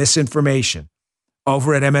queen of misinformation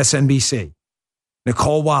over at MSNBC,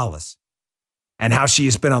 Nicole Wallace, and how she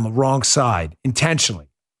has been on the wrong side intentionally,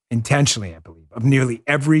 I believe, of nearly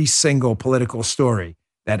every single political story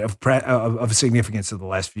that of significance of the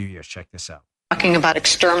last few years. Check this out. Talking about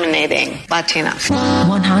exterminating Latinos.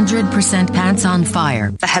 100% pants on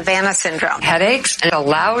fire. The Havana syndrome. Headaches and a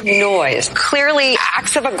loud noise. Clearly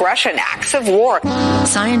acts of aggression, acts of war.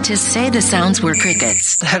 Scientists say the sounds were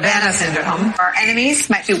crickets. The Havana syndrome. Our enemies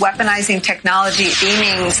might be weaponizing technology,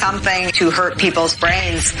 beaming something to hurt people's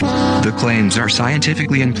brains. The claims are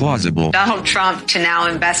scientifically implausible. Donald Trump to now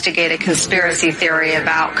investigate a conspiracy theory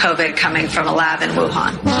about COVID coming from a lab in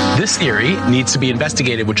Wuhan. This theory needs to be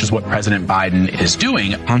investigated, which is what President Biden is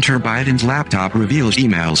doing. Hunter Biden's laptop reveals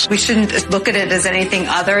emails. We shouldn't look at it as anything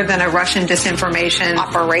other than a Russian disinformation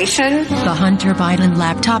operation. The Hunter Biden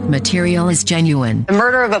laptop material is genuine. The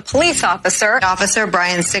murder of a police officer, Officer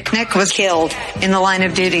Brian Sicknick, was killed in the line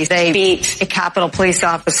of duty. They beat a Capitol police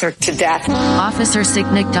officer to death. Officer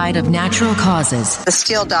Sicknick died of natural causes. The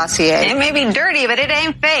Steele dossier. It may be dirty, but it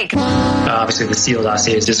ain't fake. Obviously, the Steele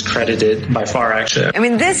dossier is discredited by far, actually. I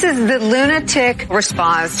mean, this is the lunatic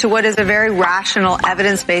response to what is a very rational,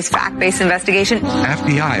 evidence-based, fact-based investigation.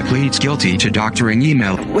 FBI pleads guilty to doctoring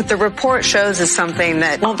email. What the report shows is something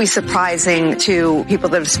that won't be surprising to people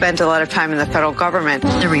that have spent a lot of time in the federal government.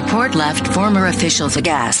 The report left former officials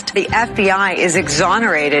aghast. The FBI is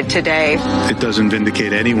exonerated today. It doesn't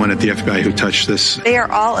vindicate anyone at the FBI who touched this. They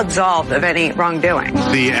are all absolved of any wrongdoing.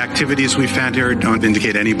 The activities we found here don't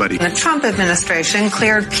vindicate anybody. The Trump administration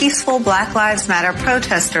cleared peaceful Black Lives Matter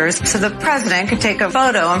protesters so the president could take a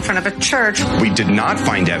photo in front of a church. We did not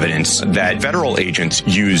find evidence that federal agents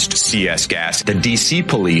used CS gas. The D.C.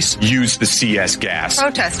 police used the CS gas.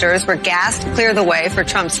 Protesters were gassed to clear the way for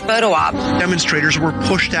Trump's photo op. Demonstrators were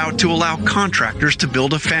pushed out to allow contractors to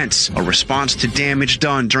build a fence, a response to damage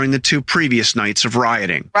done during the 2 previous nights of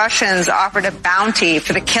rioting. Russians offered a bounty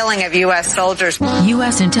for the killing of U.S. soldiers.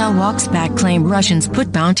 U.S. intel walks back claim Russians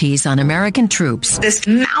put bounties on American troops. This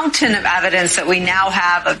mountain of evidence that we now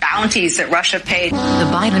have of bounties that Russia paid. The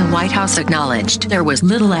Biden White House acknowledged there was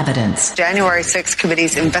little evidence. January 6th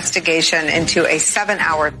committee's investigation into a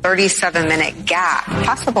 7-hour, 37-minute gap,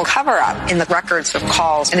 possible cover-up in the records records of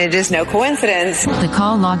calls, and it is no coincidence. The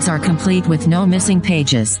call logs are complete with no missing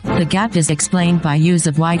pages. The gap is explained by use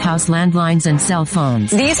of White House landlines and cell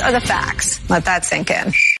phones. These are the facts. Let that sink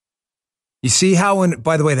in. You see how, when,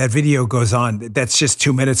 by the way, that video goes on, that's just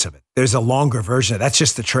 2 minutes of it. There's a longer version. That's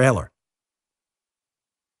just the trailer.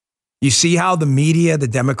 You see how the media, the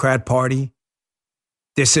Democrat Party,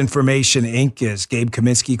 Disinformation Inc., as Gabe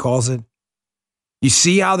Kaminsky calls it, you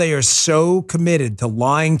see how they are so committed to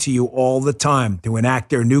lying to you all the time to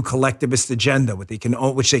enact their new collectivist agenda, which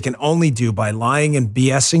they can only do by lying and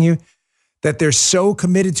BSing you, that they're so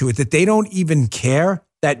committed to it that they don't even care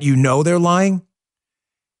that you know they're lying.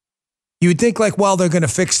 You would think like, well, they're going to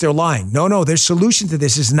fix their lying. No, their solution to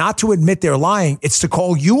this is not to admit they're lying. It's to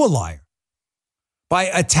call you a liar by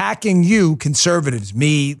attacking you, conservatives,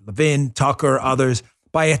 me, Levin, Tucker, others,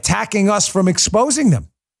 by attacking us from exposing them.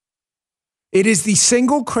 It is the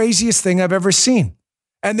single craziest thing I've ever seen.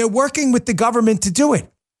 And they're working with the government to do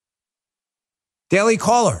it. Daily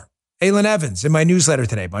Caller, Alan Evans, in my newsletter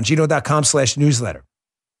today, Bongino.com/newsletter.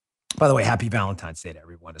 By the way, happy Valentine's Day to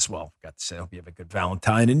everyone as well. Forgot to say, I hope you have a good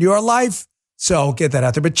Valentine in your life. So get that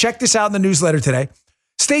out there. But check this out in the newsletter today.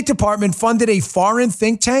 State Department funded a foreign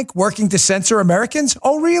think tank working to censor Americans.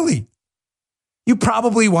 Oh, really? You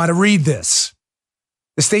probably want to read this.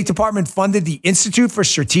 The State Department funded the Institute for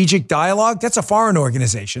Strategic Dialogue. That's a foreign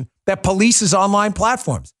organization that polices online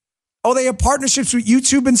platforms. Oh, they have partnerships with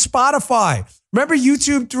YouTube and Spotify. Remember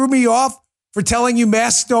YouTube threw me off for telling you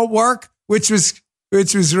masks don't work, which was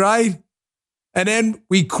right. And then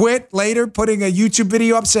we quit later, putting a YouTube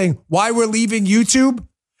video up saying why we're leaving YouTube.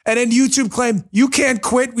 And then YouTube claimed, you can't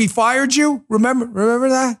quit, we fired you. Remember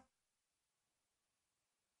that?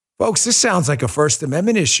 Folks, this sounds like a First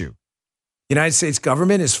Amendment issue. United States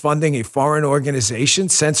government is funding a foreign organization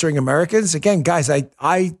censoring Americans. Again, guys,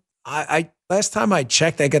 I last time I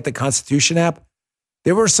checked, I got the Constitution app.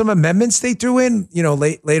 There were some amendments they threw in,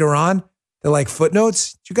 later on. They're like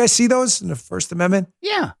footnotes. Did you guys see those in the First Amendment?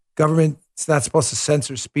 Yeah. Government's not supposed to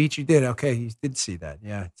censor speech. You did. Okay, you did see that.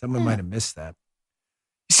 Yeah, someone might have missed that.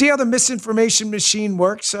 You see how the misinformation machine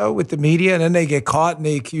works, though, with the media, and then they get caught and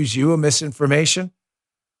they accuse you of misinformation?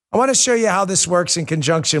 I want to show you how this works in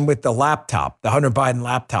conjunction with the laptop, the Hunter Biden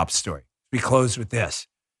laptop story. We close with this.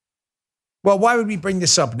 Well, why would we bring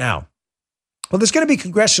this up now? Well, there's going to be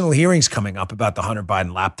congressional hearings coming up about the Hunter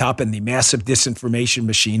Biden laptop and the massive disinformation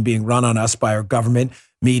machine being run on us by our government,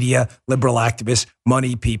 media, liberal activists,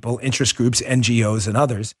 money people, interest groups, NGOs, and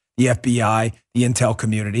others, the FBI, the intel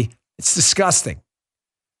community. It's disgusting.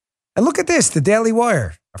 And look at this, the Daily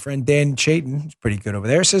Wire. Our friend Dan Chayton, who's pretty good over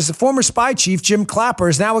there, says the former spy chief, Jim Clapper,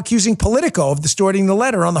 is now accusing Politico of distorting the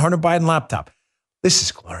letter on the Hunter Biden laptop. This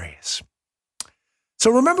is glorious. So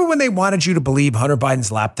remember when they wanted you to believe Hunter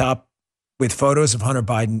Biden's laptop with photos of Hunter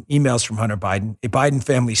Biden, emails from Hunter Biden, a Biden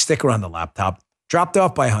family sticker on the laptop, dropped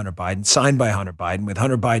off by Hunter Biden, signed by Hunter Biden, with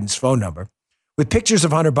Hunter Biden's phone number, with pictures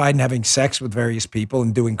of Hunter Biden having sex with various people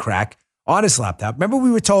and doing crack on his laptop. Remember we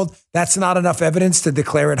were told that's not enough evidence to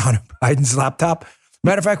declare it Hunter Biden's laptop?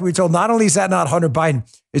 Matter of fact, we were told not only is that not Hunter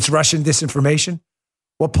Biden, it's Russian disinformation.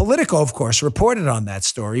 Well, Politico, of course, reported on that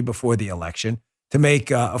story before the election to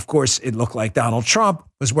make, of course, it look like Donald Trump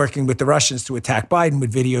was working with the Russians to attack Biden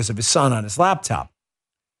with videos of his son on his laptop.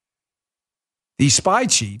 These spy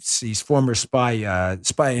chiefs, these former spy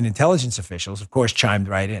and intelligence officials, of course, chimed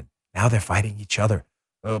right in. Now they're fighting each other.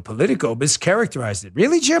 Oh, Politico mischaracterized it.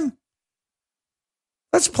 Really, Jim?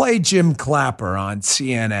 Let's play Jim Clapper on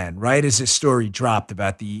CNN, right as this story dropped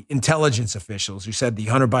about the intelligence officials who said the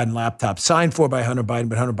Hunter Biden laptop signed for by Hunter Biden,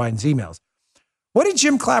 but Hunter Biden's emails. What did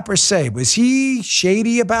Jim Clapper say? Was he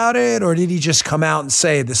shady about it, or did he just come out and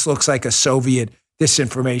say this looks like a Soviet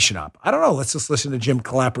disinformation op? I don't know. Let's just listen to Jim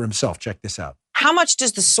Clapper himself. Check this out. How much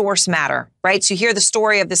does the source matter, right? So you hear the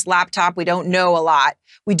story of this laptop. We don't know a lot.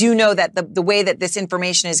 We do know that the way that this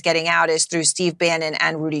information is getting out is through Steve Bannon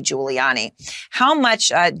and Rudy Giuliani. How much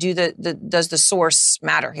does the source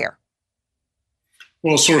matter here?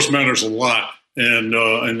 Well, source matters a lot, and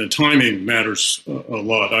the timing matters a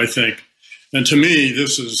lot, I think. And to me,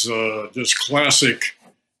 this is just classic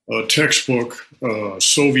textbook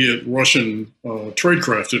Soviet-Russian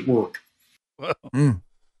tradecraft at work.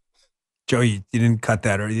 Joe, you didn't cut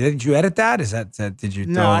that, or did you edit that? Did you?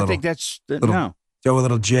 No, I think that's no. Joe, a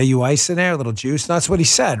little J.U. ice in there, a little juice. That's what he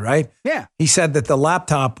said, right? Yeah. He said that the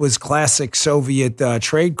laptop was classic Soviet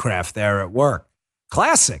tradecraft there at work.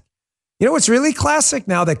 Classic. You know what's really classic?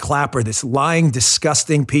 Now that Clapper, this lying,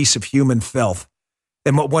 disgusting piece of human filth,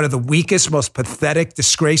 and one of the weakest, most pathetic,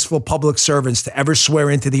 disgraceful public servants to ever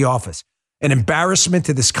swear into the office, an embarrassment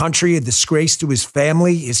to this country, a disgrace to his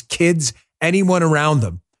family, his kids, anyone around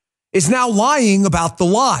them. is now lying about the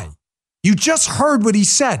lie. You just heard what he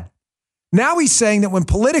said. Now he's saying that when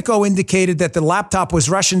Politico indicated that the laptop was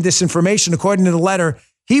Russian disinformation, according to the letter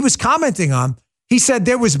he was commenting on, he said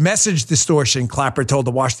there was message distortion, Clapper told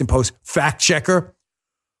the Washington Post fact checker.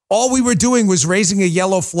 All we were doing was raising a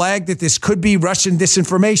yellow flag that this could be Russian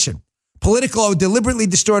disinformation. Politico deliberately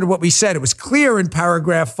distorted what we said. It was clear in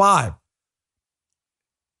paragraph 5.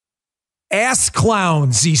 Ass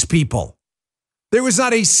clowns, these people. There was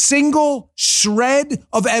not a single shred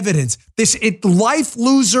of evidence this life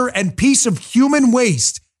loser and piece of human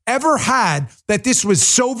waste ever had that this was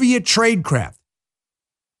Soviet tradecraft.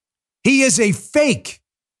 He is a fake.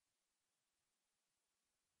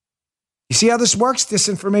 You see how this works,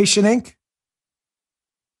 Disinformation Inc.?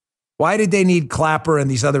 Why did they need Clapper and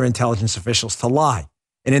these other intelligence officials to lie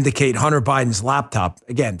and indicate Hunter Biden's laptop,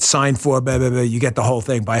 again, signed for, blah, blah, blah, you get the whole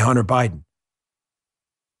thing, by Hunter Biden?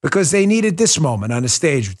 Because they needed this moment on the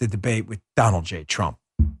stage with the debate with Donald J. Trump.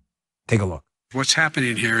 Take a look. What's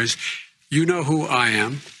happening here is, you know who I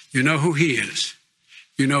am. You know who he is.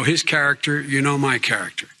 You know his character. You know my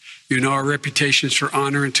character. You know our reputations for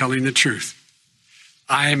honor and telling the truth.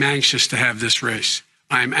 I am anxious to have this race.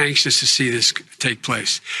 I am anxious to see this take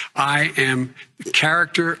place. The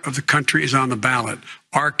character of the country is on the ballot.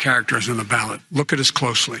 Our character is on the ballot. Look at us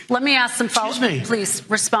closely. Let me ask some follow-up. Please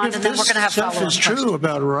respond, and then we're going to have follow-up questions. If this stuff is true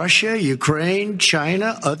about Russia, Ukraine,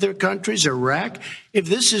 China, other countries, Iraq, if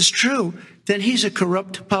this is true, then he's a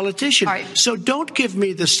corrupt politician. Right. So don't give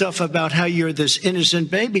me the stuff about how you're this innocent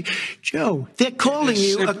baby. Joe, they're calling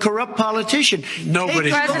you a corrupt politician. Nobody.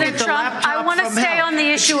 President Trump, I want to stay on the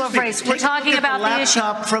issue of race. We're talking about the issue.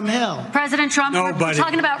 Laptop from hell. President Trump, we're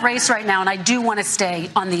talking about race right now, and I do want to stay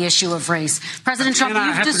on the issue of race. President Trump,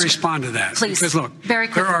 I have to respond to that. Please. Because look,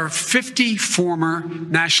 there are 50 former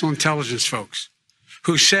national intelligence folks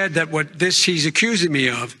who said that what he's accusing me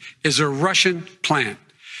of is a Russian plan.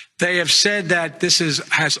 They have said that this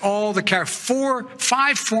has all the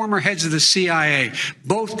 5 former heads of the CIA,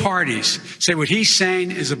 both parties, say what he's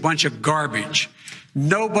saying is a bunch of garbage.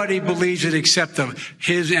 Nobody believes it except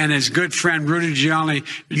his and his good friend Rudy Giuliani.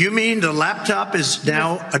 You mean the laptop is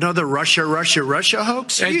now another Russia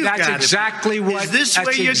hoax? That's exactly what. Is this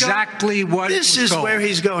where you're going? This is where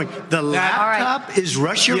he's going. The laptop is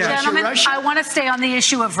Russia. Gentlemen, I want to stay on the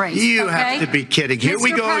issue of race. You have to be kidding. Here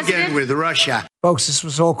we go again with Russia. Folks, this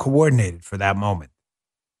was all coordinated for that moment.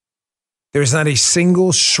 There's not a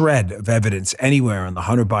single shred of evidence anywhere on the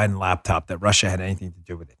Hunter Biden laptop that Russia had anything to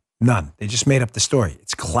do with it. None. They just made up the story.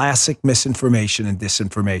 It's classic misinformation and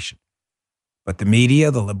disinformation. But the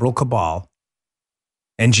media, the liberal cabal,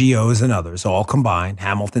 NGOs and others, all combined,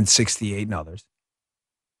 Hamilton 68 and others,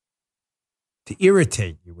 to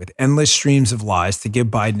irritate you with endless streams of lies to give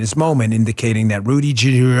Biden his moment, indicating that Rudy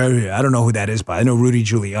Giuliani, I don't know who that is, but I know Rudy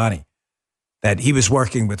Giuliani, that he was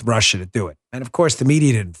working with Russia to do it. And of course, the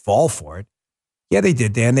media didn't fall for it. Yeah, they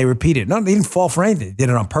did, Dan. They repeated it. No, they didn't fall for anything. They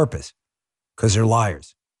did it on purpose because they're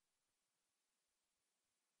liars.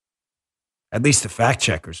 At least the fact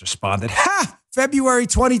checkers responded. Ha! February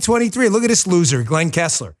 2023. Look at this loser, Glenn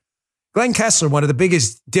Kessler. Glenn Kessler, one of the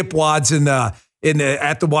biggest dipwads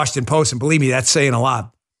at the Washington Post, and believe me, that's saying a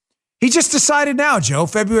lot. He just decided now, Joe,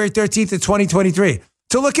 February 13th of 2023,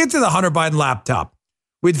 to look into the Hunter Biden laptop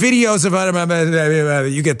with videos of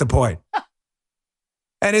you get the point.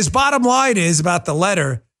 And his bottom line is about the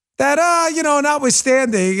letter that,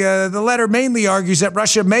 notwithstanding, the letter mainly argues that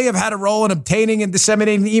Russia may have had a role in obtaining and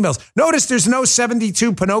disseminating the emails. Notice there's no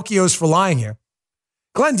 72 Pinocchios for lying here.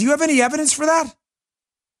 Glenn, do you have any evidence for that?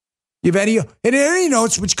 You have any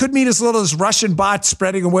notes, which could mean as little as Russian bots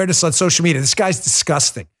spreading awareness on social media? This guy's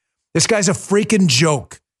disgusting. This guy's a freaking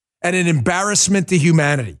joke and an embarrassment to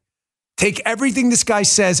humanity. Take everything this guy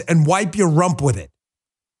says and wipe your rump with it.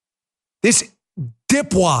 This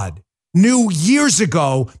dipwad knew years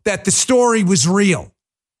ago that the story was real,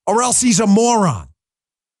 or else he's a moron.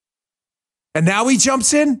 And now he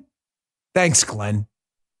jumps in? Thanks, Glenn.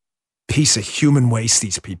 Piece of human waste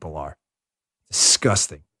these people are.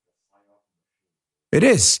 Disgusting. It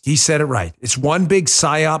is. He said it right. It's one big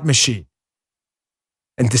psyop machine.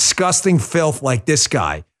 And disgusting filth like this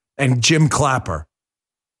guy and Jim Clapper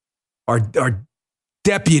are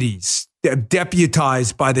deputized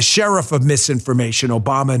by the sheriff of misinformation,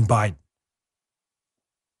 Obama and Biden.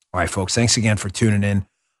 All right, folks, thanks again for tuning in.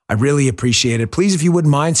 I really appreciate it. Please, if you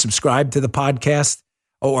wouldn't mind, subscribe to the podcast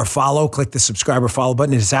or follow. Click the subscribe or follow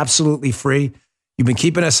button. It is absolutely free. You've been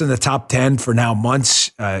keeping us in the top 10 for now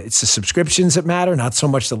months. It's the subscriptions that matter, not so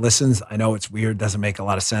much the listens. I know it's weird, doesn't make a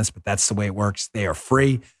lot of sense, but that's the way it works. They are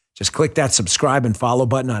free. Just click that subscribe and follow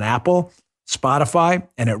button on Apple, Spotify,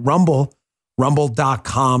 and at Rumble.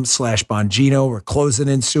 Rumble.com/Bongino. We're closing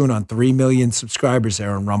in soon on 3 million subscribers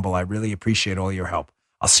there on Rumble. I really appreciate all your help.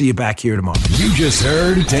 I'll see you back here tomorrow. You just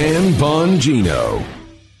heard Dan Bongino.